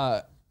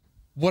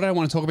do I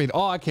want to talk about?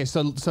 Oh, okay.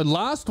 So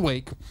last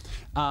week,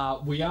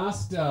 we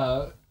asked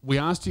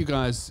you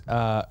guys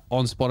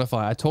on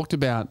Spotify. I talked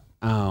about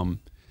I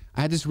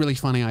had this really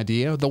funny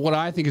idea, what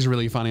I think is a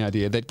really funny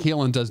idea that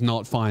Keelan does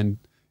not find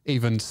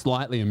even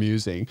slightly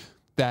amusing.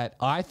 That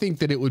I think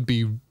that it would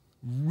be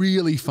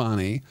really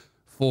funny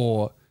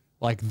for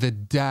like the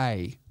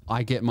day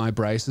I get my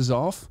braces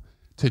off.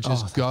 To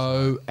just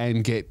go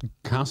and get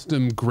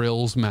custom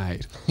grills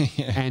made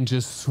and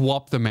just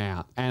swap them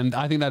out. And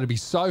I think that'd be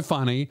so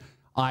funny.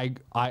 And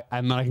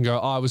then I can go,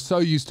 I was so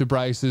used to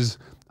braces,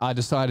 I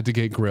decided to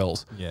get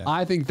grills. Yeah.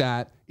 I think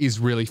that is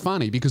really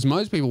funny because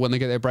most people, when they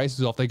get their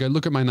braces off, they go,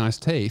 look at my nice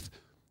teeth.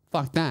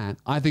 Fuck that.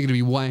 I think it'd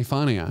be way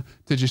funnier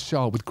to just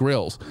show up with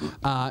grills.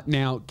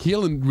 Now,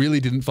 Keelan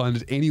really didn't find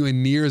it anywhere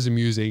near as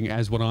amusing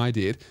as what I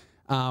did.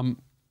 So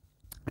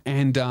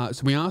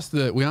we asked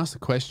the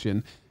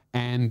question.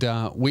 And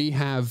we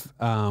have,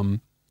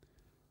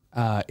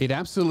 it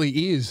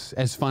absolutely is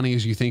as funny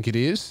as you think it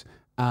is.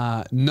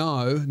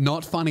 No,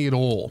 not funny at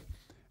all.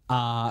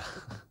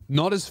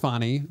 Not as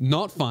funny,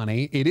 not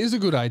funny. It is a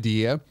good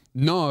idea.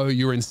 No,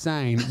 you're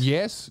insane.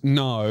 Yes,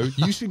 no.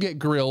 You should get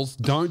grills.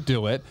 Don't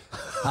do it.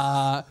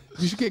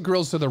 You should get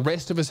grills so the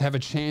rest of us have a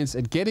chance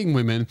at getting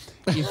women.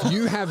 If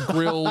you have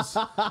grills,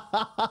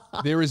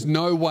 there is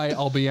no way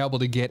I'll be able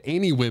to get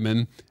any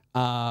women.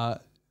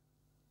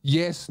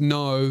 Yes,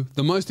 no.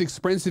 The most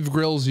expensive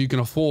grills you can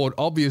afford,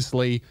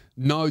 obviously.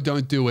 No,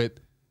 don't do it.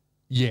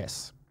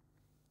 Yes.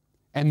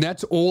 And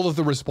that's all of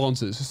the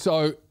responses.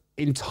 So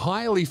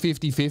entirely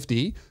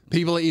 50-50.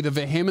 People either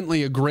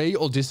vehemently agree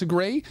or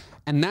disagree.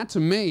 And that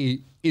to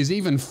me is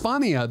even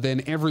funnier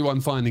than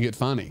everyone finding it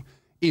funny.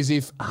 Is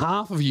if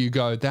half of you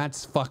go,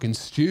 that's fucking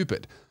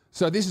stupid.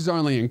 So this is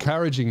only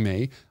encouraging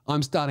me.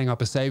 I'm starting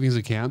up a savings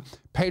account,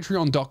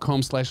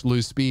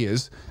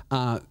 patreon.com/LouSpears.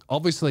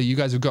 Obviously, you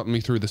guys have gotten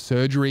me through the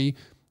surgery.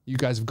 You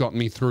guys have gotten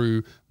me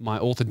through my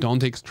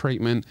orthodontics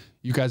treatment.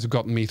 You guys have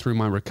gotten me through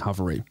my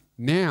recovery.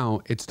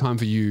 Now it's time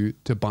for you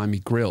to buy me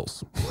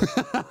grills,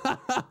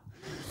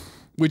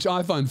 which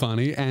I find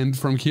funny. And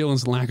from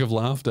Keelan's lack of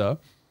laughter,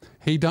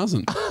 he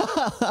doesn't.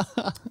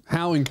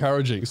 How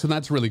encouraging. So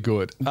that's really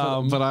good.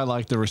 But I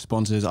like the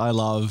responses. I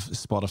love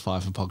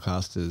Spotify for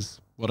podcasters.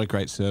 What a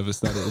great service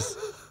that is.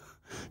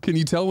 Can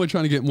you tell we're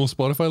trying to get more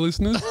Spotify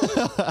listeners?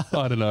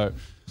 I don't know.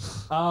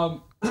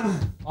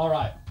 All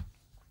right.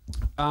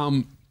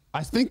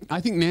 I think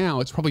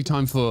now it's probably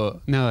time for,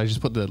 now that I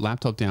just put the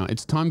laptop down,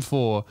 it's time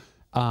for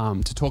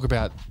to talk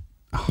about,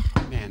 oh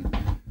man,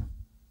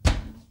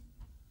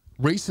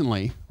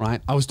 recently,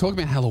 right, I was talking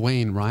about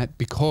Halloween, right,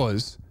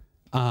 because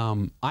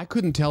I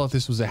couldn't tell if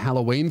this was a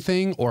Halloween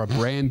thing or a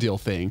brand deal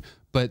thing,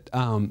 but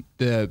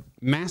the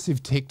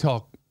massive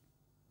TikTok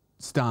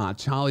star,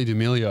 Charlie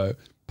D'Amelio,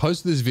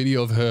 posted this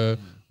video of her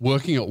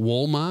working at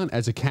Walmart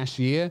as a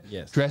cashier,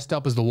 dressed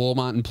up as the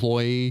Walmart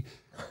employee.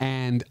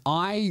 And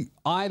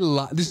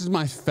this is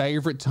my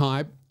favorite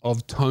type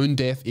of tone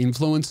deaf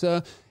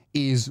influencer,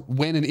 is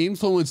when an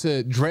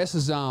influencer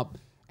dresses up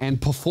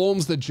and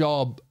performs the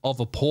job of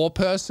a poor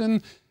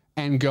person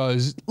and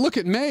goes, look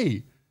at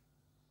me.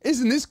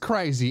 Isn't this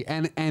crazy?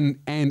 And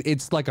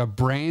it's like a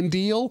brand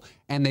deal,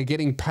 and they're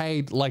getting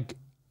paid like,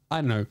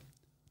 I don't know,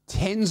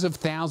 tens of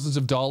thousands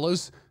of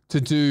dollars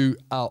to do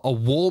a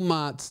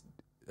Walmart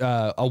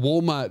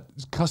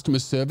customer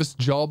service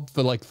job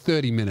for like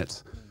 30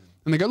 minutes.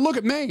 And they go, look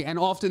at me. And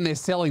often they're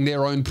selling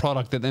their own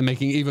product that they're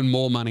making even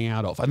more money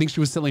out of. I think she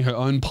was selling her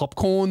own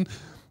popcorn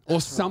or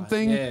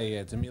something. Right.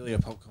 Yeah,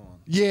 D'Amelio popcorn.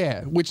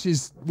 Yeah, which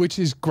is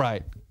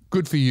great.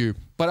 Good for you.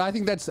 But I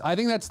think that's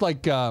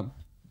like,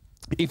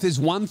 if there's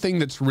one thing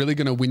that's really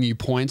going to win you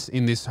points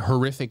in this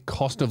horrific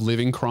cost of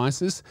living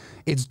crisis,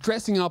 it's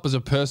dressing up as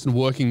a person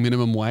working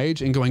minimum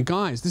wage and going,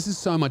 guys, this is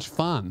so much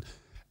fun.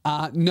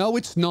 No,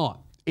 it's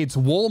not. It's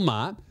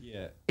Walmart.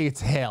 Yeah.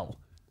 It's hell.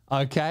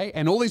 Okay?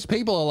 And all these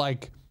people are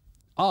like,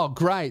 oh,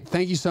 great.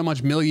 Thank you so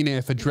much,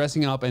 Millionaire, for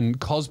dressing up and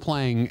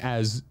cosplaying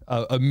as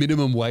a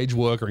minimum wage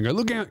worker. And go,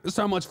 look how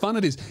so much fun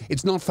it is.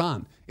 It's not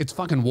fun. It's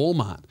fucking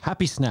Walmart.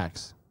 Happy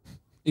Snacks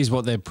is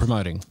what they're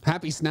promoting.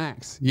 Happy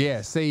Snacks.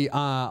 Yeah. See,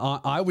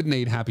 I would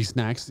need Happy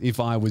Snacks if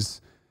I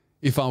was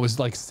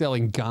like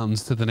selling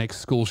guns to the next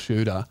school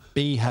shooter.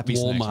 Be Happy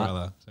Walmart. Snacks,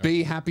 rather. Sorry.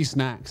 Be Happy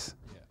Snacks.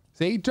 Yeah.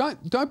 See,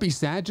 don't be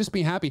sad. Just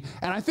be happy.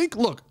 And I think,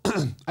 look,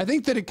 I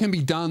think that it can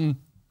be done.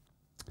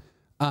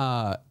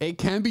 It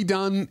can be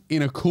done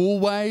in a cool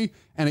way,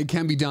 and it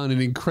can be done in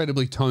an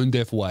incredibly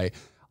tone-deaf way.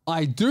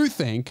 I do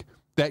think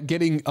that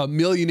getting a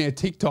millionaire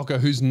TikToker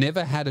who's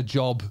never had a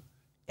job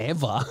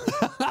ever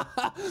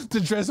to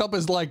dress up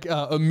as like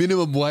a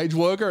minimum wage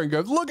worker and go,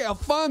 look how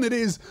fun it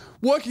is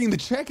working the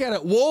checkout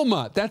at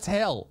Walmart. That's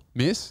hell,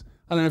 miss.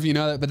 I don't know if you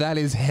know that, but that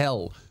is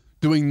hell.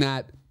 Doing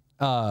that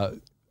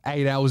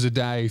 8 hours a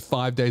day,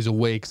 5 days a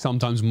week,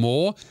 sometimes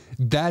more,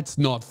 that's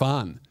not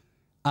fun.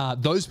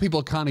 Those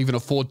people can't even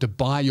afford to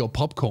buy your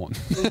popcorn.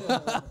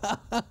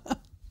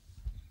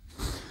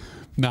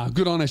 Nah,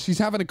 good on her. She's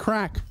having a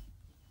crack.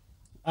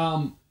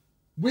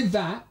 With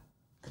that.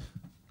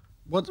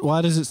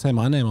 Why does it say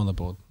my name on the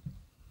board?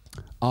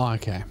 Oh,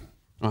 okay.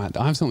 All right.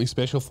 I have something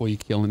special for you,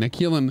 Keelan. Now,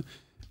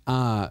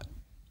 Keelan,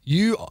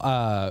 you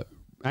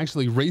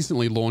actually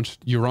recently launched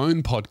your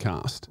own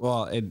podcast.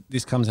 Well,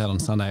 this comes out on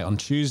Sunday. On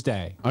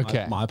Tuesday,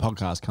 okay, my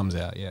podcast comes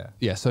out.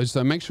 Yeah.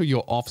 So make sure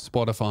you're off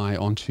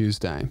Spotify on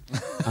Tuesday,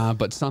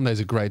 but Sunday's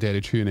a great day to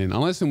tune in.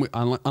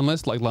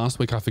 Unless like last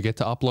week I forget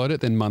to upload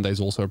it, then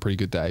Monday's also a pretty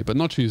good day, but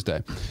not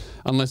Tuesday.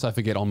 Unless I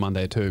forget on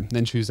Monday too,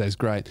 then Tuesday's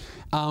great.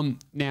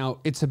 Now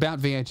it's about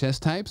VHS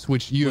tapes,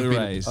 which you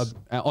Blu-rays. have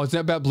been. It's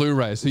about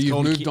Blu-rays. So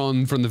you've moved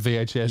on from the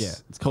VHS. Yeah,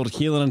 it's called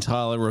Keelan and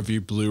Tyler Review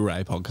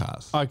Blu-ray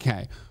Podcast.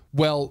 Okay.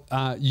 Well,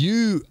 do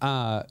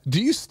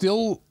you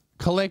still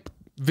collect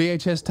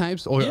VHS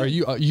tapes, or are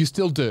you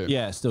still do?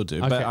 Yeah, I still do,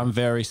 okay. But I'm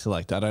very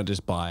select. I don't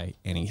just buy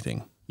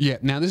anything. Yeah.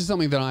 Now this is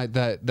something that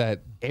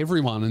that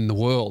everyone in the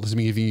world has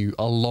been giving you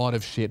a lot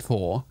of shit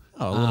for.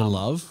 Oh, a lot of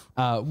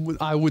love.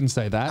 I wouldn't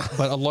say that,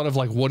 but a lot of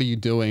like, what are you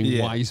doing?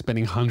 Yeah. Why are you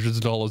spending hundreds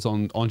of dollars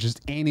on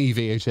just any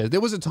VHS?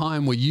 There was a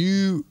time where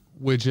you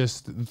were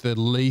just the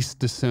least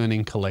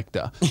discerning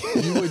collector.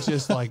 You were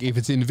just like, if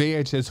it's in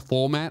VHS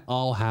format,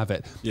 I'll have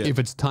it. Yeah. If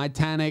it's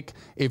Titanic,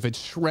 if it's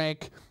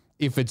Shrek,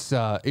 if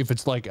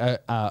it's like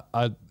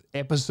a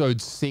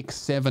episode 6,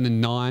 7, and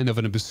 9 of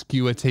an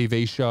obscure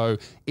TV show,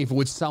 if it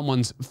was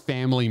someone's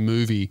family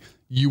movie,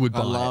 you would buy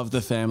it. I love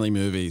the family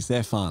movies.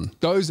 They're fun.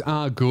 Those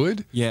are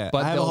good. Yeah.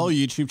 But I have a whole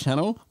YouTube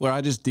channel where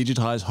I just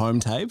digitize home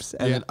tapes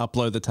and then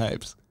upload the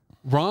tapes.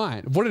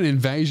 Right. What an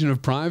invasion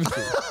of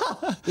privacy.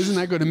 Isn't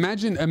that good?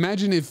 Imagine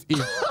if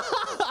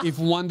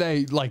one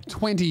day, like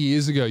 20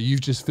 years ago,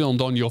 you've just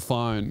filmed on your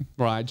phone,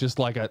 right? Just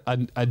like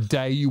a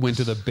day you went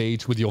to the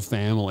beach with your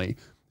family,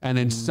 and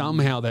then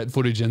somehow that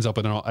footage ends up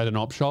at an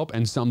op shop,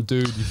 and some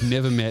dude you've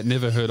never met,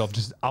 never heard of,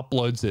 just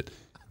uploads it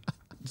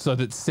so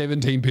that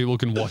 17 people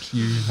can watch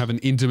you have an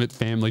intimate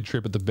family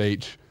trip at the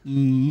beach.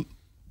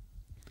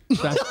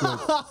 That's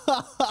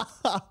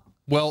good.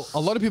 Well, a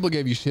lot of people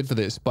gave you shit for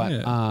this, but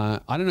I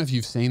don't know if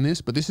you've seen this,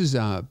 but this is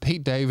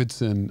Pete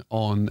Davidson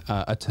on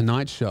a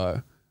Tonight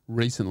Show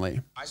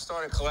recently. I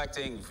started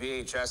collecting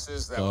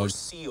VHSs that were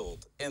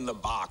sealed in the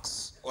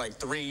box like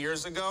 3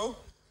 years ago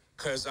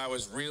because I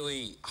was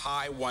really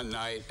high one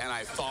night and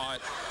I thought,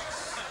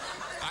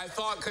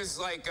 because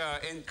like,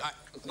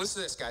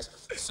 listen to this, guys.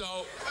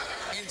 So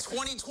in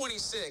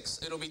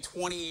 2026, it'll be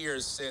 20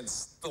 years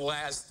since the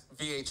last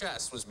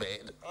VHS was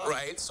made,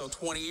 right? So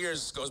 20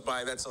 years goes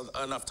by. That's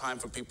enough time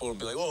for people to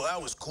be like, oh, that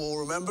was cool,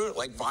 remember?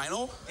 Like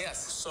vinyl? Yes.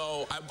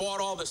 So I bought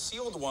all the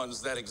sealed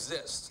ones that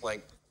exist,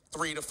 like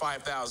 3,000 to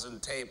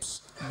 5,000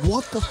 tapes.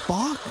 What the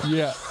fuck?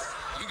 Yeah.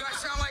 You guys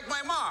sound like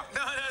my mom.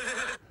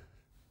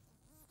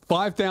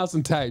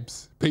 5,000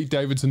 tapes Pete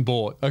Davidson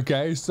bought,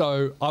 okay?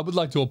 So I would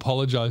like to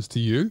apologize to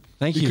you.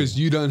 Thank you. Because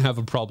you don't have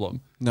a problem.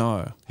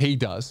 No. He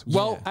does. Yeah.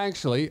 Well,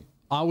 actually,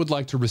 I would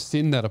like to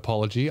rescind that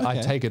apology. Okay.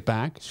 I take it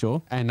back.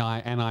 Sure. And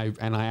I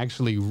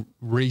actually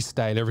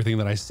restate everything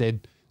that I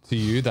said to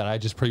you that I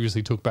just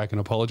previously took back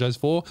and apologized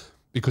for,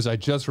 because I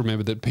just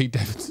remembered that Pete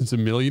Davidson's a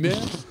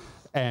millionaire.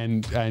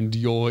 And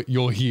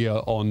you're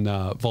here on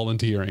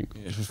volunteering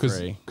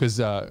because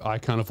I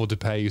can't afford to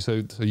pay you,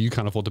 so you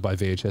can't afford to buy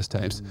VHS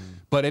tapes.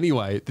 But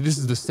anyway, this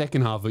is the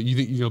second half of it. You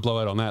think you're gonna blow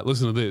out on that?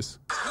 Listen to this.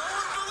 No one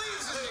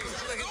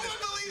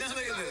believes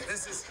me.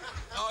 This is.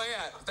 Oh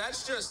yeah,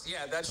 that's just.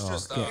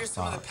 Here's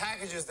some of the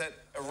packages that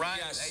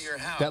arrived at your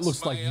house. That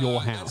looks like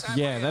your house.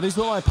 Yeah, that is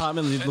what my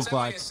apartment did look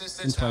like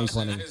in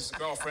 2020. His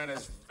girlfriend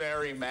is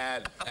very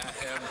mad at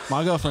him.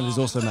 My girlfriend is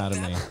also mad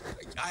at me.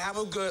 I have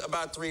a good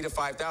about 3,000 to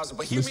 5,000,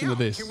 but Listen to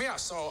this. Hear me out.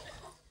 So,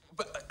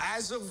 but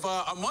as of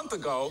a month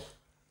ago,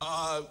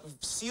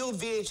 sealed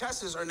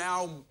VHSs are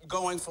now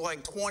going for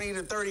like 20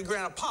 to 30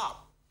 grand a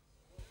pop.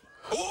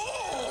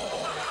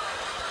 Oh!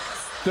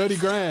 30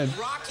 grand.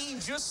 Rocky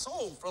just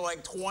sold for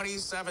like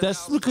 27.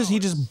 That's because he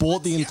just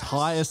bought the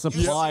entire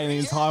supply in the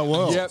entire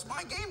world. Yep. It's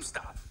my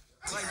GameStop.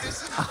 Like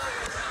this is like.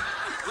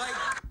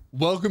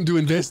 Welcome to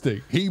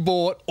investing. He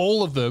bought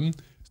all of them.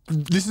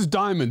 This is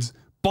diamonds.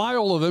 Buy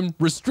all of them,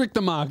 restrict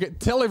the market,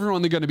 tell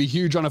everyone they're going to be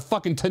huge on a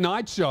fucking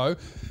Tonight Show,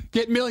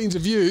 get millions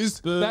of views.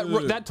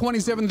 That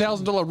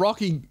 $27,000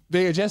 Rocky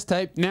VHS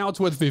tape, now it's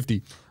worth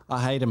 50.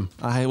 I hate him.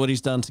 I hate what he's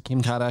done to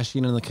Kim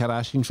Kardashian and the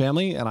Kardashian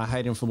family, and I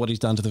hate him for what he's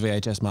done to the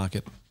VHS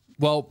market.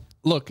 Well,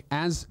 look,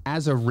 as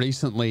a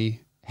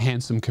recently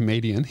handsome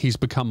comedian, he's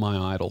become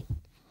my idol.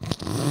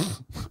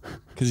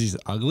 Because he's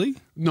ugly?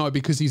 No,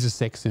 because he's a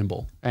sex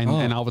symbol, and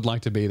I would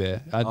like to be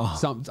there. I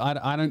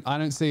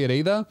don't see it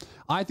either.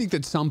 I think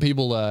that some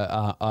people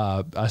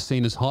are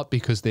seen as hot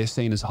because they're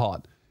seen as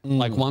hot.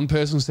 Like one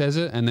person says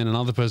it, and then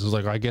another person's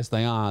like, I guess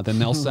they are. Then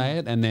they'll say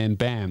it, and then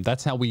bam.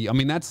 That's how we. I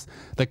mean, that's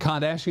the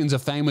Kardashians are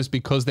famous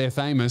because they're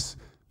famous.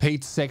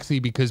 Pete's sexy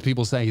because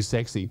people say he's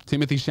sexy.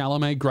 Timothée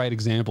Chalamet, great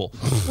example.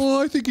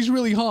 Oh, I think he's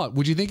really hot.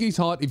 Would you think he's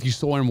hot if you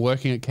saw him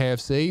working at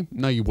KFC?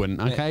 No, you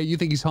wouldn't. Okay, you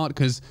think he's hot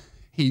because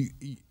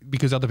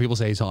other people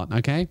say he's hot.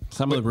 Okay.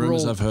 Some of the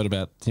rumors I've heard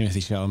about Timothée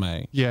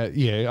Chalamet.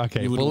 Yeah.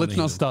 Okay. Well, let's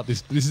not start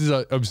this. This is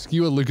an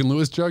obscure Luke and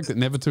Lewis joke that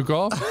never took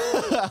off.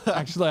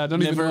 Actually, I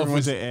don't even know if it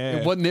went to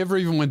air. It never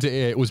even went to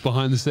air. It was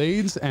behind the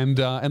scenes, and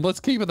let's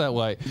keep it that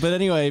way. But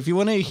anyway, if you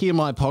want to hear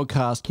my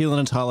podcast, Keelan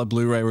and Tyler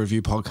Blu-ray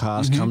review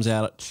podcast comes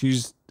out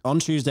on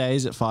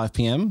Tuesdays at 5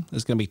 p.m.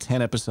 There's going to be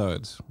 10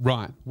 episodes.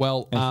 Right.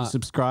 Well, and if you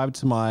subscribe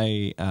to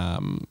my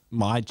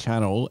my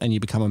channel and you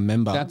become a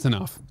member, that's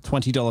enough.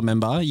 $20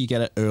 member, you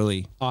get it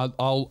early. I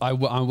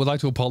would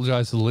like to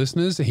apologize to the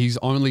listeners. He's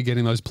only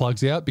getting those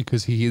plugs out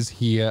because he is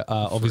here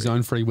of his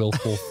own free will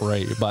for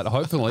free. But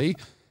hopefully,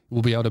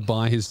 we'll be able to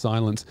buy his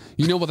silence.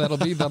 You know what that'll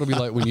be? That'll be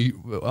like when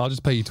I'll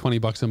just pay you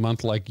 $20 a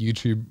month, like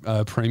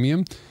YouTube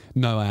Premium,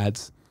 no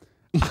ads.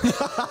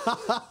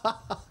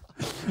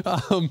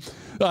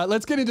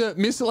 Let's get into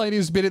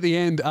miscellaneous bit at the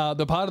end.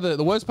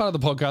 The worst part of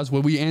the podcast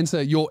where we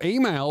answer your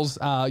emails,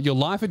 your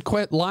life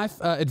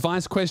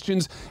advice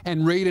questions,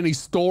 and read any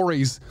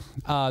stories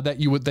that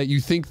you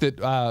think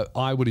that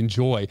I would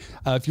enjoy.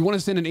 If you want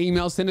to send an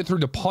email, send it through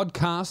to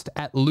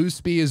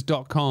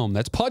podcast@louspears.com.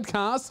 That's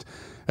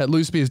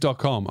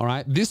podcast@louspears.com. All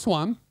right. This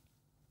one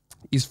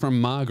is from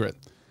Margaret.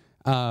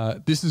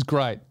 This is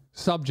great.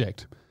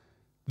 Subject: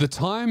 the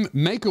time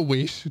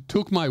Make-A-Wish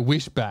took my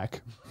wish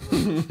back.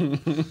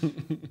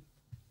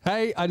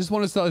 Hey, I just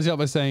want to start this out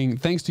by saying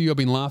thanks to you. I've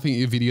been laughing at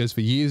your videos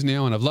for years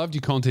now, and I've loved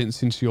your content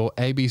since your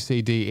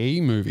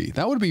ABCDE movie.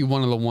 That would be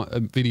one of the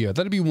video.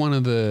 That'd be one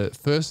of the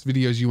first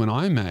videos you and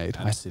I made.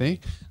 Absolutely. I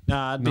think.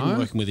 Nah, I've been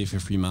working with you for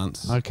a few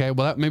months. Okay,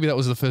 well maybe that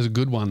was the first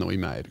good one that we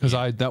made because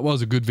that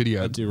was a good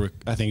video. I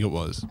think it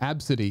was.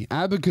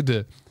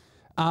 Abacada.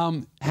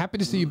 Happy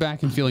to see you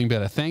back and feeling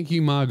better. Thank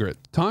you, Margaret.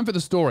 Time for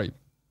the story.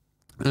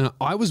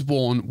 I was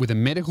born with a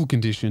medical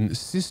condition,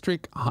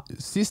 cystic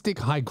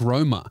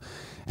hygroma.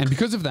 And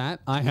because of that,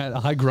 I had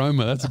a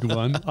hygroma. That's a good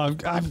one.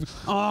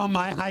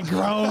 My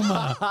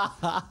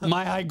hygroma.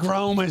 My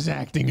hygroma's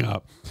acting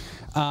up.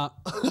 I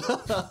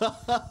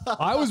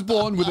was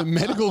born with a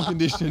medical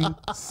condition,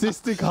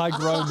 cystic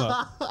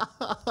hygroma.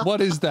 What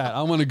is that?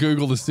 I want to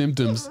Google the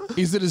symptoms.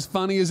 Is it as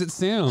funny as it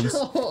sounds?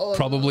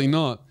 Probably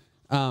not.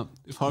 My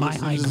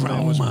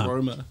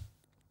hygroma.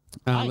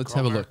 Let's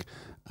have a look.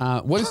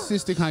 What is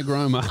cystic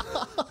hygroma?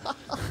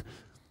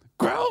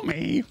 Grow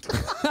me.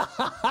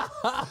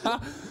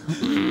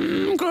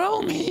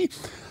 Grow me.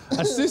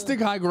 A cystic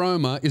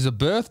hygroma is a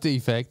birth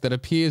defect that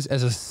appears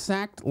as a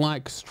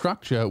sac-like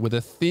structure with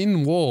a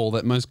thin wall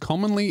that most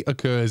commonly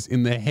occurs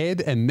in the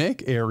head and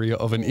neck area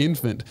of an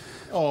infant.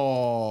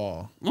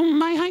 Oh,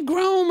 my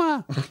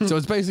hygroma. So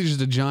it's basically just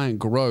a giant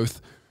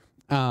growth.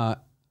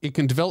 It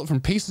can develop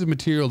from pieces of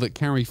material that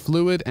carry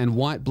fluid and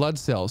white blood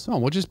cells. Oh,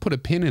 we'll just put a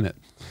pin in it.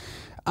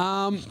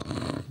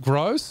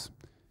 Gross.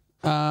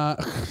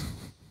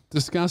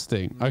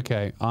 Disgusting.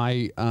 Okay,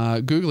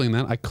 Googling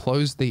that. I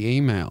closed the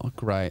email.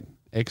 Great.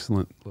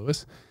 Excellent,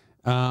 Lewis.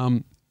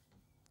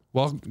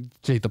 Well,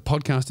 gee, the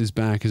podcast is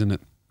back, isn't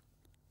it?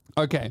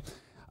 Okay.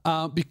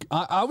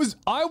 I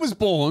was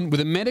born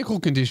with a medical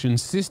condition,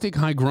 cystic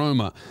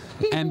hygroma,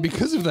 and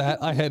because of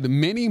that, I had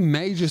many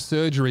major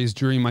surgeries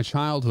during my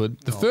childhood.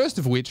 The first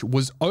of which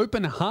was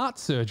open heart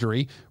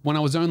surgery when I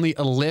was only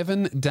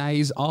 11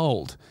 days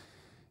old.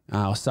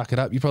 I'll suck it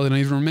up. You probably don't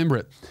even remember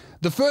it.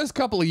 The first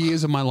couple of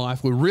years of my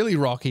life were really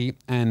rocky,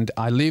 and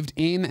I lived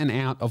in and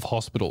out of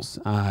hospitals.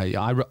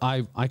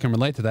 I can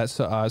relate to that.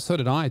 So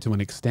did I to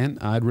an extent.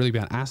 I had really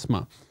bad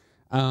asthma.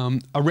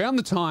 Around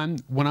the time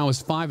when I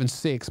was 5 and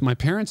 6, my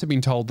parents had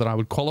been told that I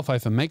would qualify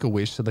for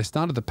Make-A-Wish, so they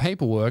started the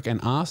paperwork and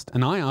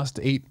I asked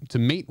to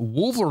meet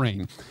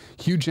Wolverine,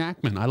 Hugh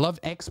Jackman. I loved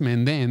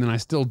X-Men then, and I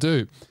still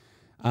do.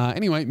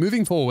 Anyway,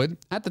 moving forward,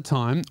 at the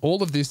time,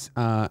 all of this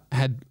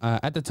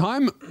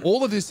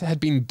had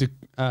been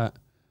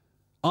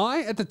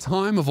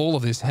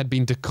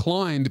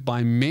declined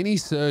by many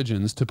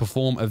surgeons to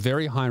perform a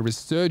very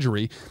high-risk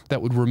surgery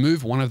that would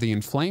remove one of the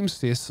inflamed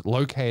cysts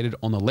located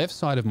on the left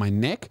side of my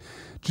neck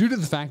due to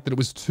the fact that it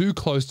was too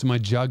close to my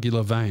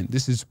jugular vein.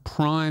 This is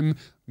prime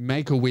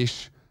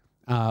Make-A-Wish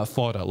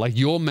fodder. Like,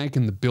 you're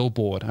making the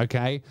billboard,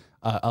 okay?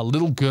 A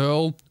little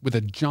girl with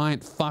a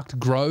giant fucked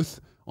growth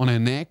on her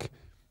neck.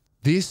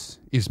 This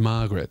is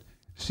Margaret.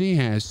 She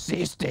has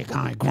cystic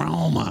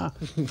hygroma.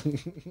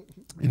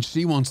 And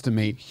she wants to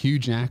meet Hugh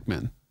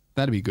Jackman.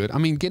 That'd be good. I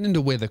mean, get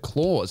into where the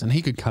claws and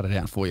he could cut it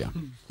out for you.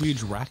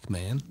 Huge rack,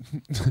 man.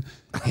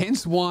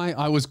 Hence why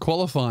I was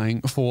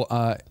qualifying for,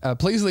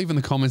 please leave in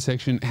the comment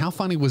section, how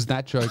funny was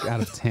that joke out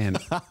of 10?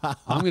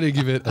 I'm going to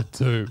give it a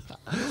 2.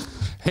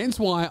 Hence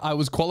why I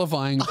was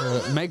qualifying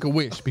for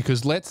Make-A-Wish,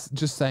 because let's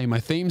just say my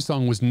theme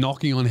song was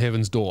knocking on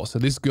heaven's door. So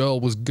this girl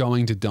was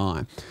going to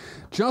die.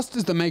 Just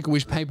as the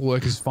Make-A-Wish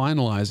paperwork is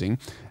finalizing,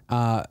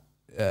 a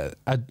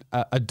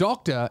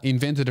doctor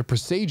invented a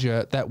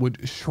procedure that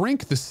would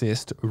shrink the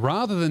cyst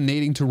rather than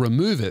needing to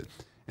remove it.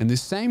 And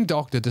this same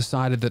doctor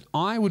decided that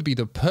I would be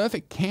the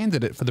perfect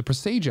candidate for the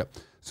procedure.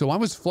 So I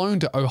was flown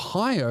to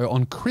Ohio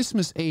on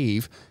Christmas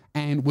Eve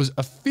and was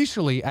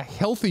officially a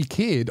healthy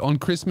kid on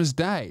Christmas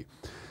Day.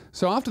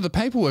 So after the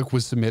paperwork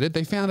was submitted,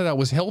 they found out I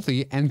was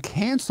healthy and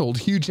cancelled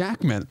Hugh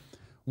Jackman.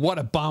 What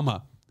a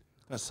bummer.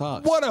 That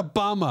sucks. What a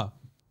bummer.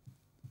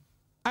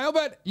 How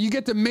about you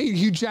get to meet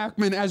Hugh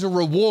Jackman as a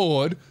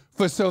reward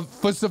for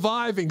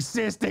surviving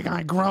cystic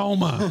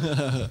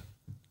hygroma?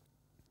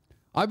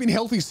 I've been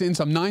healthy since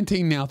I'm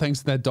 19 now, thanks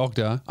to that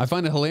doctor. I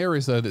find it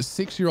hilarious, though, that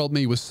 6-year-old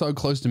me was so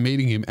close to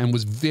meeting him and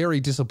was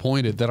very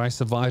disappointed that I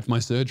survived my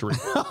surgery.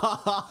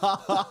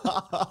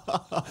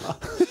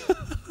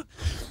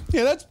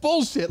 Yeah, that's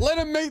bullshit. Let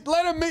him meet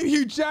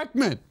Hugh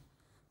Jackman.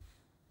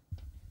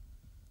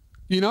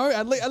 You know,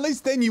 at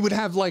least then you would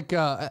have like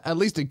at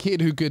least a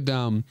kid who could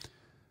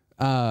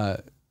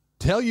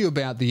tell you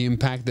about the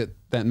impact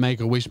that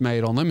Make-A-Wish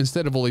made on them,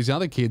 instead of all these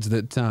other kids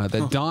that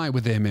die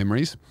with their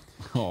memories.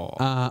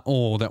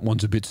 Oh, that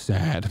one's a bit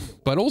sad,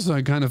 but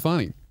also kind of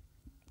funny.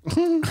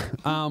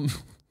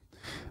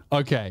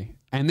 Okay,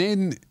 and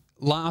then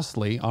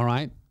lastly, all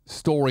right,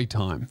 story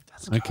time.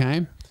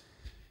 Okay.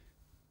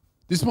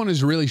 This one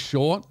is really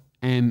short,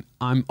 and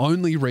I'm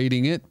only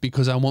reading it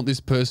because I want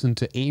this person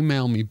to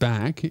email me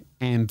back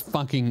and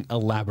fucking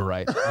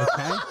elaborate,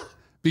 okay?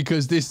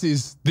 Because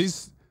this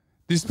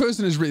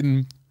person has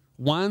written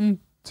 1,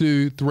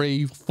 2,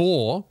 3,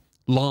 4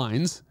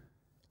 lines,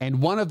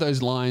 and one of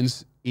those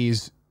lines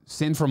is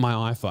sent from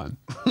my iPhone.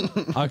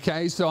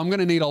 Okay, so I'm going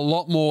to need a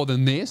lot more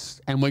than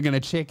this, and we're going to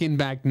check in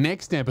back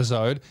next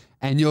episode,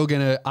 and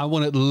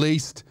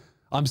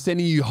I'm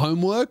sending you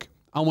homework.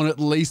 I want at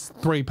least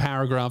 3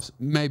 paragraphs,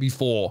 maybe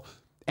 4.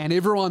 And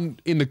everyone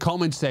in the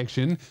comment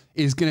section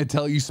is going to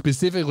tell you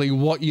specifically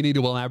what you need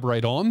to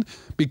elaborate on,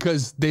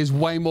 because there's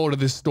way more to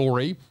this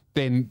story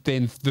than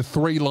the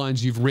 3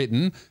 lines you've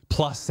written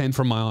plus sent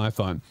from my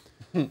iPhone.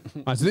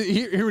 Right, so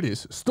here it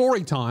is.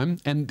 Story time,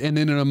 and then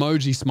an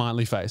emoji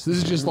smiley face. This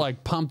is just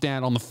like pumped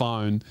out on the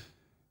phone.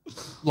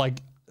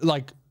 Like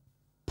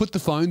put the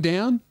phone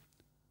down,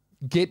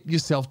 get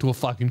yourself to a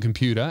fucking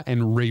computer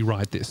and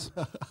rewrite this.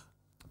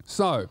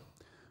 So,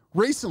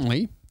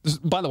 recently,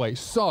 by the way,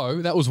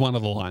 that was one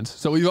of the lines.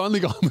 So we've only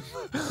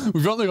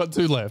got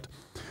 2 left.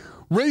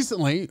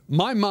 Recently,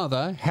 my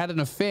mother had an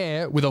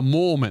affair with a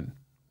Mormon.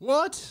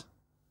 What?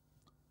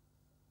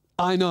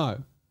 I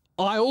know.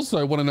 I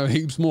also want to know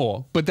heaps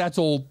more, but that's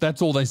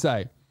all they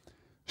say.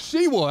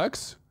 She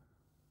works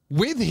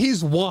with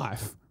his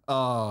wife.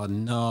 Oh,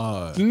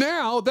 no.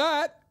 Now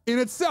that in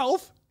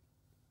itself,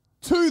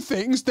 2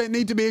 things that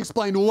need to be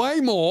explained way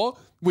more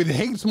with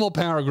heaps more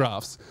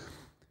paragraphs.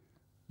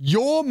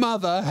 Your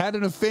mother had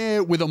an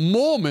affair with a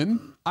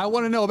Mormon. I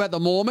want to know about the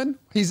Mormon.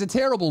 He's a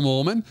terrible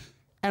Mormon.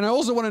 And I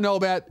also want to know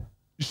about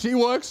she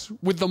works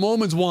with the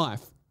Mormon's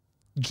wife.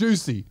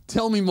 Juicy.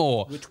 Tell me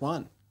more. Which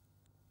one?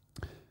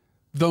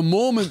 The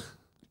Mormon.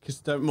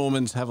 Because don't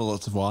Mormons have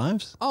lots of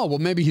wives? Oh, well,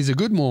 maybe he's a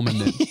good Mormon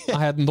then. Yeah. I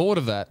hadn't thought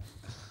of that.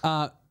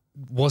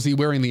 Was he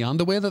wearing the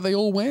underwear that they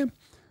all wear?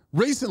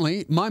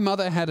 Recently, my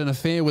mother had an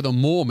affair with a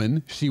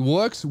Mormon. She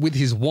works with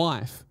his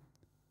wife.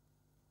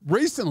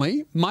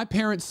 Recently, my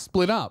parents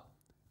split up.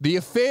 The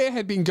affair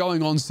had been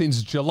going on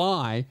since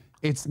July.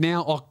 It's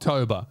now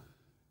October.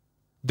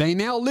 They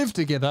now live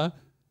together.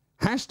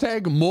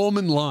 Hashtag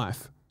Mormon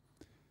life.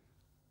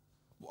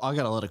 I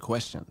got a lot of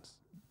questions.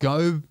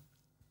 Go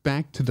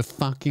back to the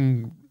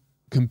fucking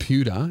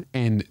computer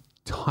and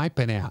type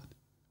it out.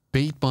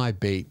 Beat by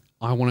beat.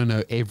 I want to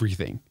know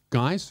everything.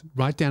 Guys,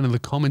 write down in the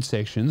comment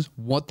sections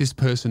what this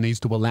person needs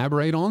to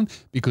elaborate on,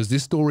 because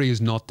this story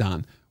is not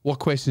done. What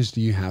questions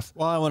do you have?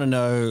 Well, I want to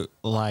know,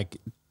 like,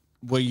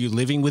 were you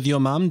living with your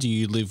mum? Do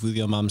you live with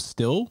your mum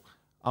still?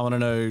 I want to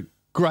know.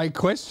 Great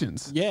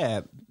questions.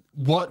 Yeah.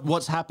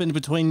 What's happened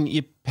between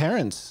your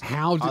parents?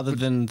 Was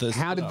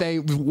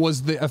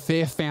the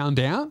affair found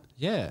out?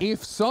 Yeah.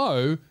 If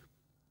so,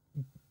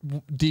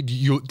 did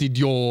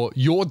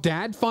your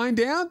dad find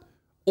out,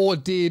 or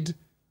did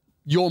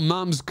your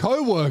mum's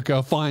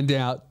co-worker find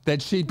out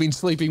that she'd been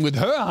sleeping with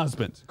her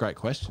husband? Great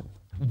question.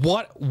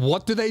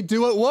 What do they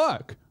do at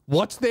work?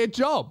 What's their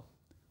job?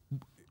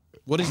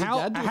 What does your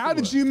dad do? How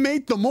did you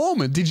meet the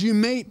Mormon? Did you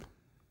meet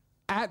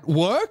at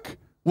work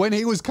when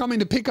he was coming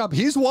to pick up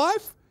his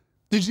wife?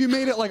 Did you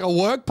meet at like a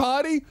work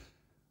party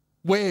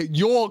where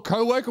your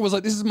co-worker was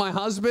like, this is my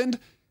husband,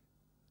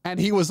 and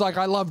he was like,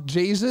 I love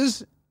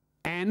Jesus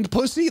and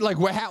pussy? Like,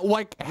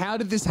 how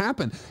did this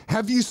happen?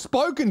 Have you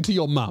spoken to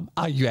your mum?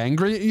 Are you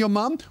angry at your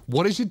mum?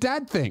 What does your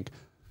dad think?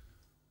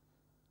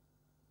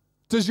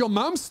 Does your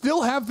mum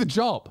still have the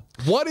job?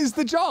 What is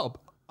the job?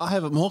 I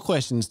have more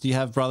questions. Do you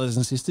have brothers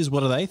and sisters? What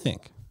do they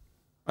think?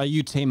 Are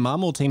you team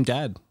mum or team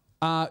dad?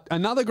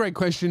 Another great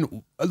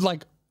question,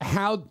 like,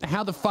 how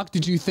the fuck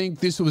did you think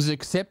this was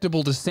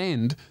acceptable to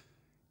send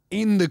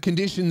in the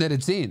condition that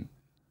it's in?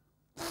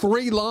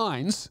 3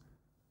 lines.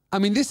 I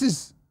mean, this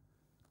is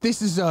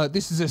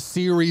a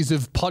series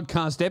of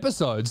podcast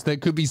episodes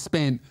that could be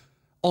spent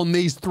on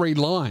these 3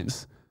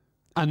 lines.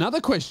 Another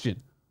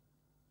question.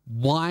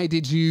 Why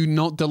did you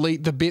not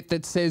delete the bit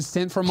that says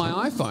sent from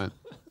my iPhone?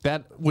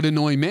 That would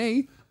annoy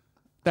me.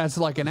 That's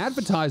like an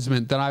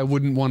advertisement that I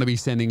wouldn't want to be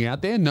sending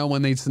out there. No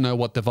one needs to know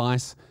what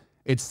device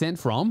it's sent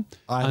from.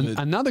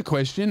 Another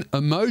question,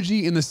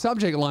 emoji in the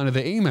subject line of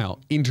the email.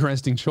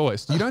 Interesting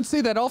choice. You don't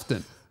see that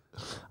often.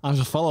 As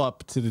a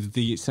follow-up to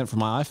the sent from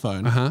my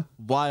iPhone,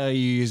 why are you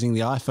using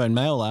the iPhone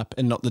mail app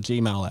and not the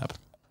Gmail app?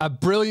 A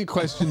brilliant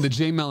question. The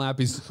Gmail app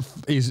is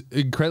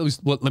incredibly...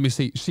 Well, let me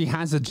see. She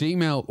has a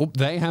Gmail... Oh,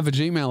 they have a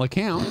Gmail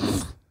account.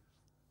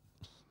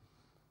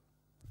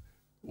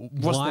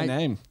 What's their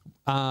name?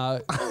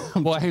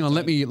 Well, hang on.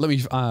 Let me.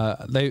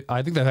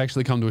 I think they've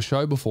actually come to a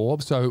show before.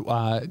 So,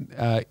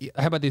 how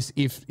about this?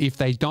 If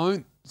they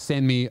don't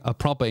send me a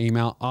proper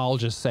email, I'll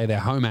just say their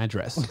home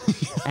address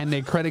and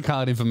their credit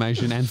card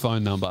information and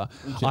phone number.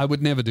 Okay. I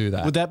would never do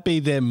that. Would that be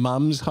their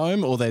mum's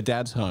home or their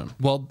dad's home?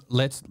 Well,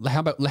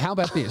 how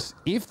about this?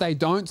 If they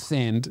don't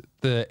send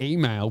the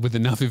email with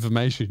enough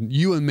information,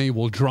 you and me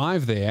will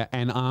drive there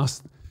and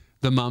ask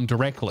the mum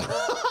directly.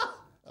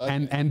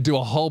 Okay. And do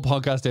a whole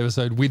podcast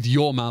episode with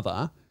your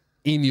mother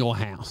in your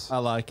house. I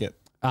like it.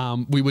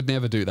 We would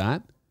never do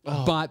that.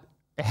 Oh. But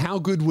how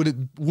good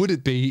would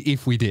it be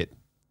if we did?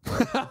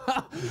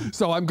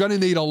 So I'm going to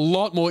need a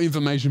lot more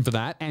information for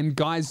that. And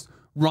guys,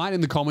 write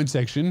in the comment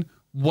section,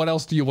 what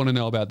else do you want to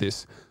know about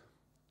this?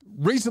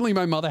 Recently,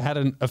 my mother had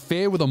an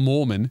affair with a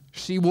Mormon.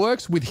 She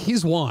works with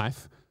his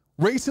wife.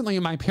 Recently,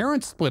 my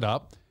parents split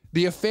up.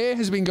 The affair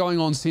has been going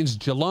on since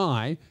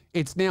July.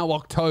 It's now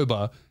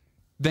October.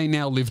 They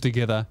now live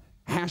together.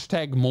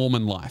 Hashtag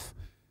Mormon life.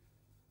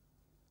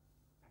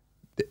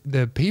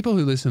 The people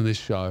who listen to this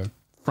show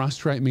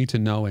frustrate me to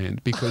no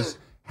end, because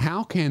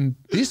how can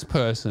this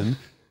person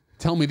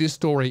tell me this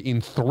story in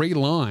 3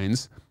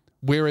 lines,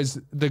 whereas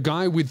the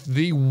guy with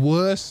the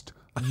worst,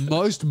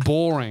 most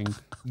boring,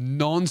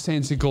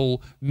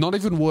 nonsensical, not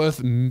even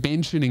worth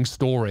mentioning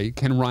story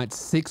can write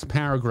 6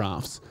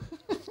 paragraphs?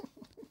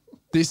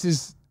 This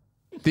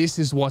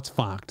is what's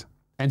fucked.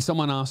 And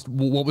someone asked,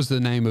 what was the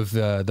name of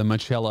the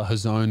Marcella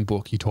Hazone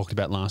book you talked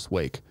about last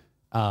week?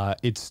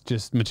 It's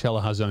just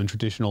Marcella Hazone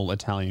Traditional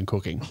Italian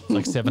Cooking,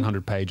 like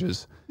 700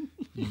 pages.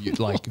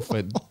 Like,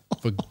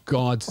 for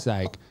God's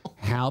sake,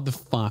 how the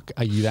fuck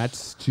are you that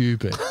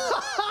stupid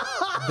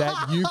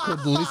that you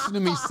could listen to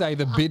me say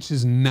the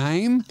bitch's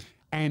name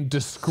and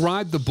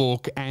describe the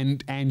book,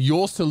 and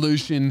your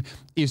solution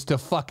is to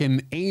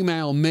fucking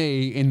email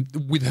me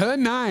with her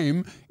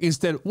name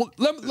instead. Well,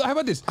 how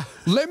about this?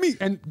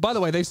 And by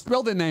the way, they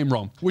spelled their name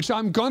wrong, which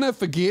I'm gonna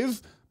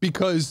forgive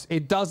because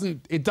it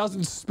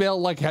doesn't spell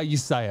like how you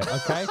say it,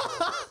 okay?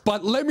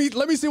 But let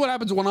me see what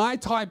happens when I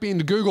type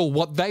into Google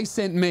what they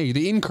sent me,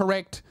 the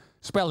incorrect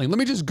spelling. Let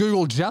me just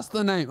Google just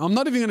the name. I'm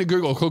not even gonna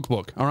Google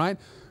cookbook, all right?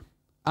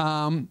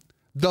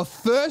 The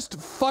first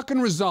fucking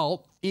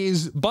result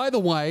is, by the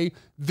way,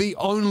 the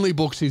only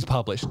book she's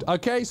published.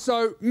 Okay,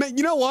 so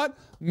you know what?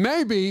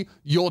 Maybe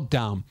you're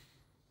dumb.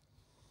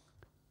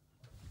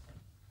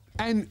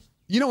 And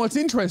You know what's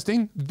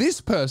interesting?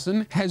 This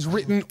person has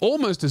written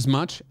almost as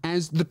much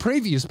as the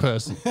previous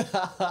person.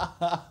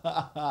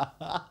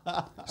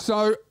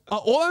 So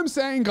all I'm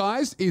saying,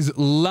 guys, is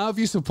love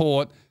your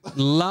support,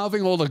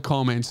 loving all the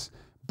comments,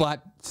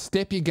 but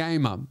step your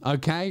game up,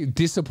 okay?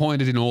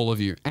 Disappointed in all of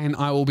you. And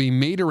I will be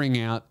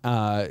metering out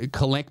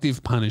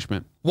collective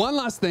punishment. One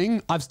last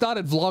thing, I've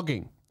started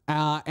vlogging.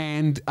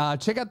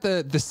 Check out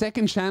the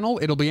second channel.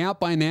 It'll be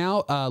out by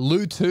now,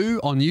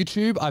 Lou2 on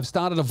YouTube. I've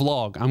started a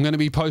vlog. I'm going to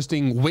be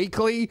posting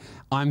weekly.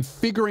 I'm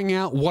figuring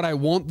out what I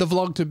want the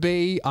vlog to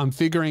be. I'm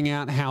figuring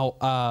out how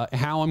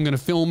I'm going to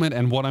film it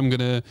and how I'm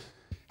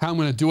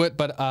going to do it.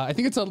 But I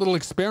think it's a little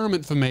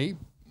experiment for me.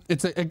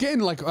 It's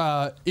again, like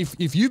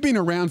if you've been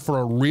around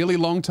for a really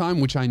long time,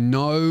 which I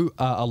know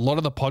a lot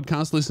of the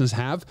podcast listeners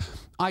have,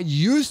 I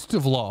used to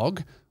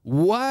vlog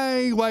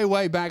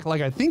way back, like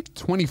I think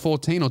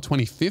 2014 or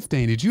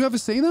 2015. Did you ever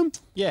see them?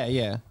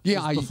 Yeah.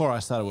 Before I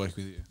started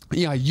working with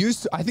you. Yeah,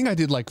 I think I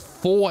did like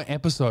 4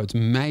 episodes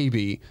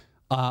maybe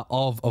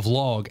of a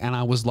vlog, and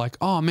I was like,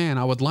 oh man,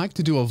 I would like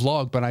to do a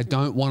vlog, but I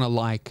don't want to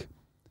like,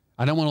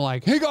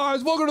 hey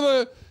guys, welcome to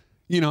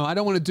the, I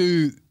don't want to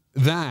do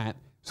that.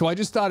 So I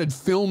just started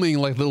filming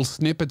like little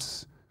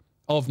snippets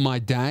of my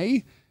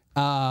day,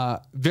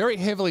 very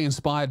heavily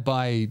inspired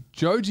by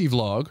Joji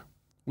Vlog,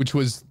 which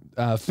was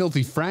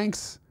Filthy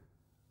Frank's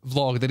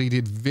vlog that he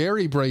did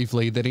very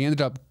briefly that he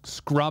ended up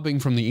scrubbing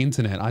from the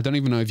internet. I don't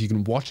even know if you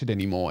can watch it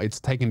anymore.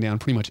 It's taken down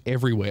pretty much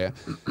everywhere.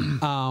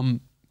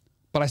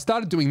 But I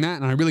started doing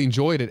that and I really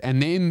enjoyed it.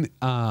 And then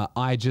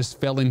I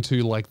just fell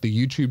into like the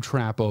YouTube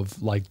trap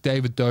of like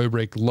David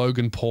Dobrik,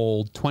 Logan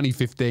Paul,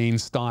 2015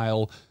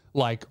 style,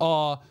 like,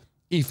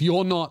 if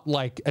you're not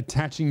like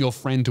attaching your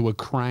friend to a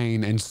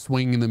crane and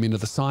swinging them into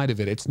the side of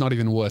it, it's not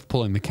even worth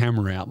pulling the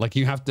camera out. Like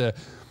you have to,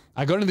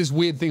 I got into this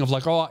weird thing of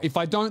like, if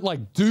I don't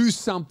like do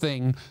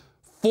something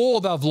for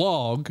the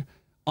vlog,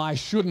 I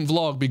shouldn't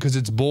vlog because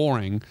it's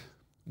boring.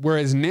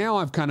 Whereas now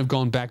I've kind of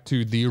gone back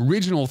to the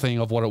original thing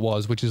of what it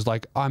was, which is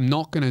like, I'm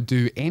not going to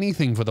do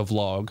anything for the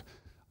vlog.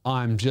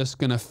 I'm just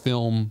going to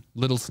film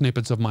little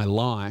snippets of my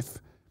life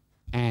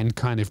and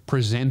kind of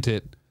present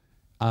it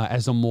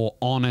as a more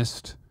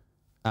honest,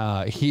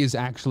 here's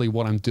actually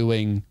what I'm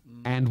doing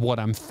and what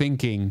I'm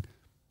thinking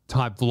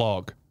type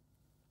vlog.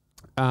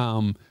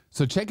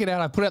 So check it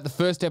out. I put out the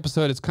first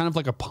episode. It's kind of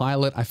like a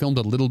pilot. I filmed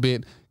a little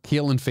bit.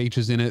 Keelan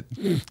features in it,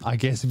 I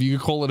guess if you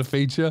could call it a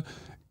feature.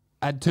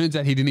 It turns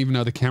out he didn't even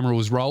know the camera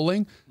was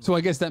rolling. So I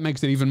guess that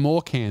makes it even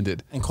more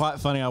candid. And quite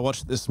funny, I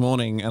watched it this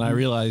morning and I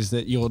realized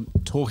that you're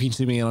talking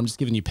to me and I'm just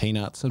giving you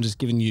peanuts. I'm just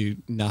giving you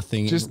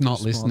nothing. Just not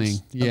listening.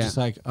 Yeah. I'm just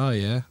like, oh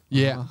yeah.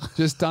 Yeah.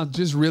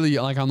 Just really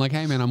like, I'm like,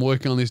 hey man, I'm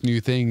working on this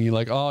new thing. And you're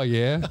like, oh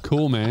yeah,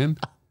 cool man.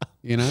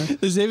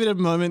 There's even a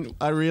moment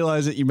I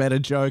realized that you made a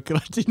joke and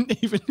I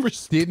didn't even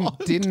respond.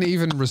 Didn't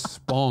even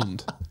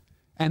respond.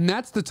 And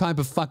that's the type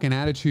of fucking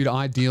attitude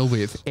I deal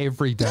with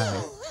every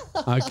day.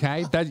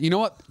 Okay? You know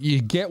what?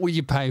 You get what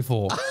you pay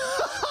for.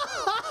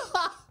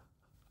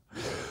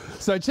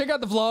 So check out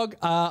the vlog.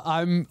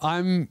 I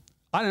don't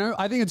know.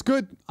 I think it's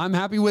good. I'm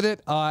happy with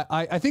it.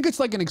 I think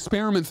it's like an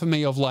experiment for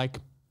me of like,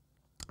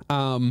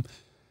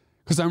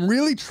 because I'm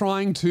really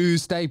trying to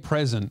stay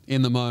present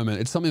in the moment.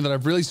 It's something that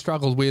I've really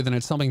struggled with, and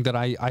it's something that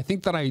I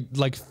think that I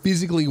like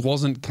physically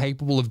wasn't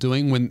capable of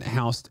doing with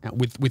how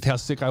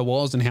sick I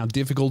was and how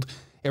difficult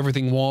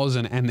everything was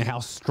and how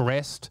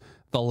stressed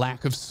the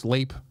lack of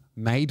sleep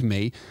made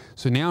me.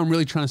 So now I'm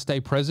really trying to stay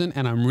present,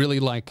 and I'm really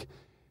like,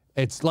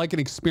 it's like an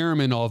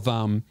experiment of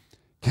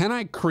can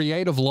I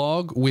create a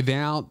vlog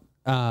without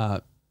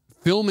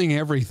filming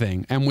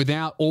everything and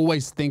without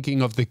always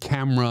thinking of the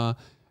camera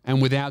and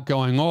without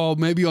going, oh,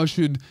 maybe I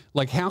should,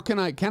 like, can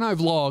I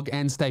vlog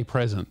and stay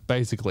present,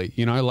 basically,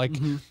 like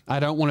I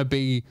don't want to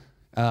be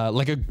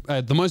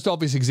the most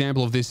obvious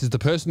example of this is the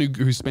person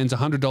who spends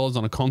 $100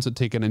 on a concert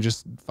ticket and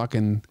just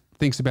fucking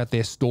thinks about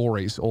their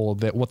stories or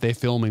what they're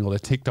filming or the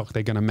TikTok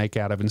they're going to make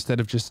out of, instead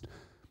of just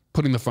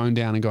putting the phone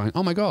down and going,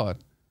 oh my God,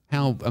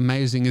 how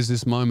amazing is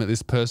this moment?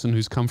 This person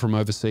who's come from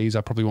overseas,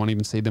 I probably won't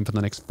even see them for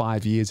the next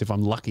 5 years if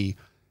I'm lucky.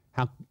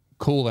 How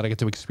cool that I get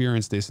to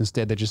experience this.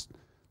 Instead, they're just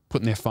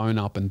putting their phone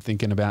up and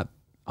thinking about,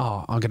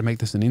 oh, I'm going to make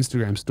this an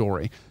Instagram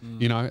story.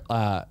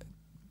 I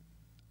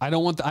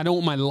don't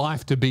want my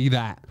life to be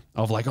that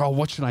of like, oh,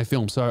 what should I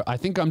film? So I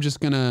think I'm just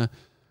going to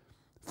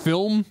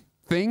film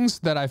things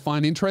that I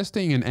find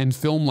interesting and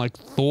film like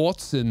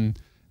thoughts and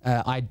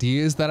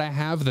ideas that I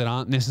have that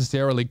aren't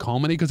necessarily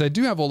comedy, because I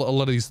do have a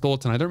lot of these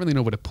thoughts and I don't really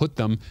know where to put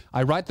them.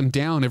 I write them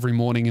down every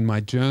morning in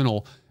my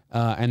journal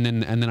and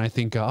then I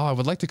think, oh, I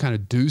would like to kind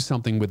of do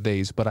something with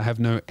these, but I have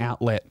no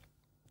outlet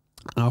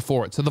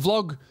for it. So the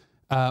vlog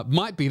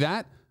might be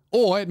that,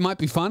 or it might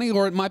be funny,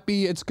 or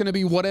it's going to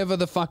be whatever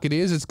the fuck it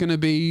is. It's going to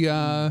be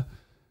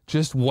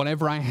just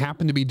whatever I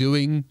happen to be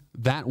doing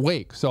that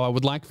week. So I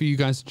would like for you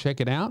guys to check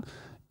it out.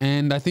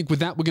 And I think with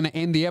that, we're going to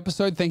end the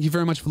episode. Thank you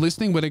very much for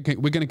listening. We're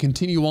going to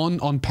continue on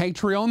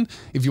Patreon.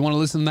 If you want to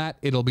listen to that,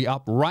 it'll be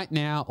up right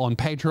now on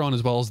Patreon,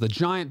 as well as the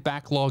giant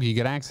backlog. You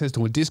get access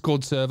to a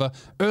Discord server,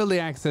 early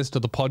access to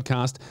the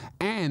podcast,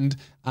 and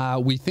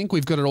we think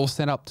we've got it all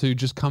set up to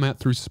just come out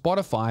through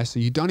Spotify, so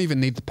you don't even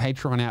need the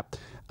Patreon app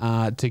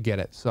to get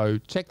it. So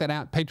check that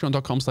out,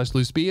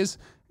 patreon.com/LouSpears.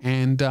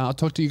 And I'll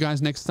talk to you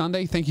guys next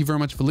Sunday. Thank you very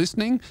much for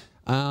listening.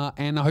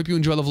 And I hope you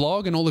enjoy the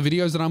vlog and all the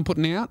videos that I'm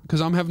putting out,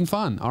 because I'm having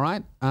fun. All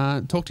right.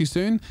 Talk to you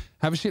soon.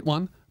 Have a shit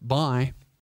one. Bye.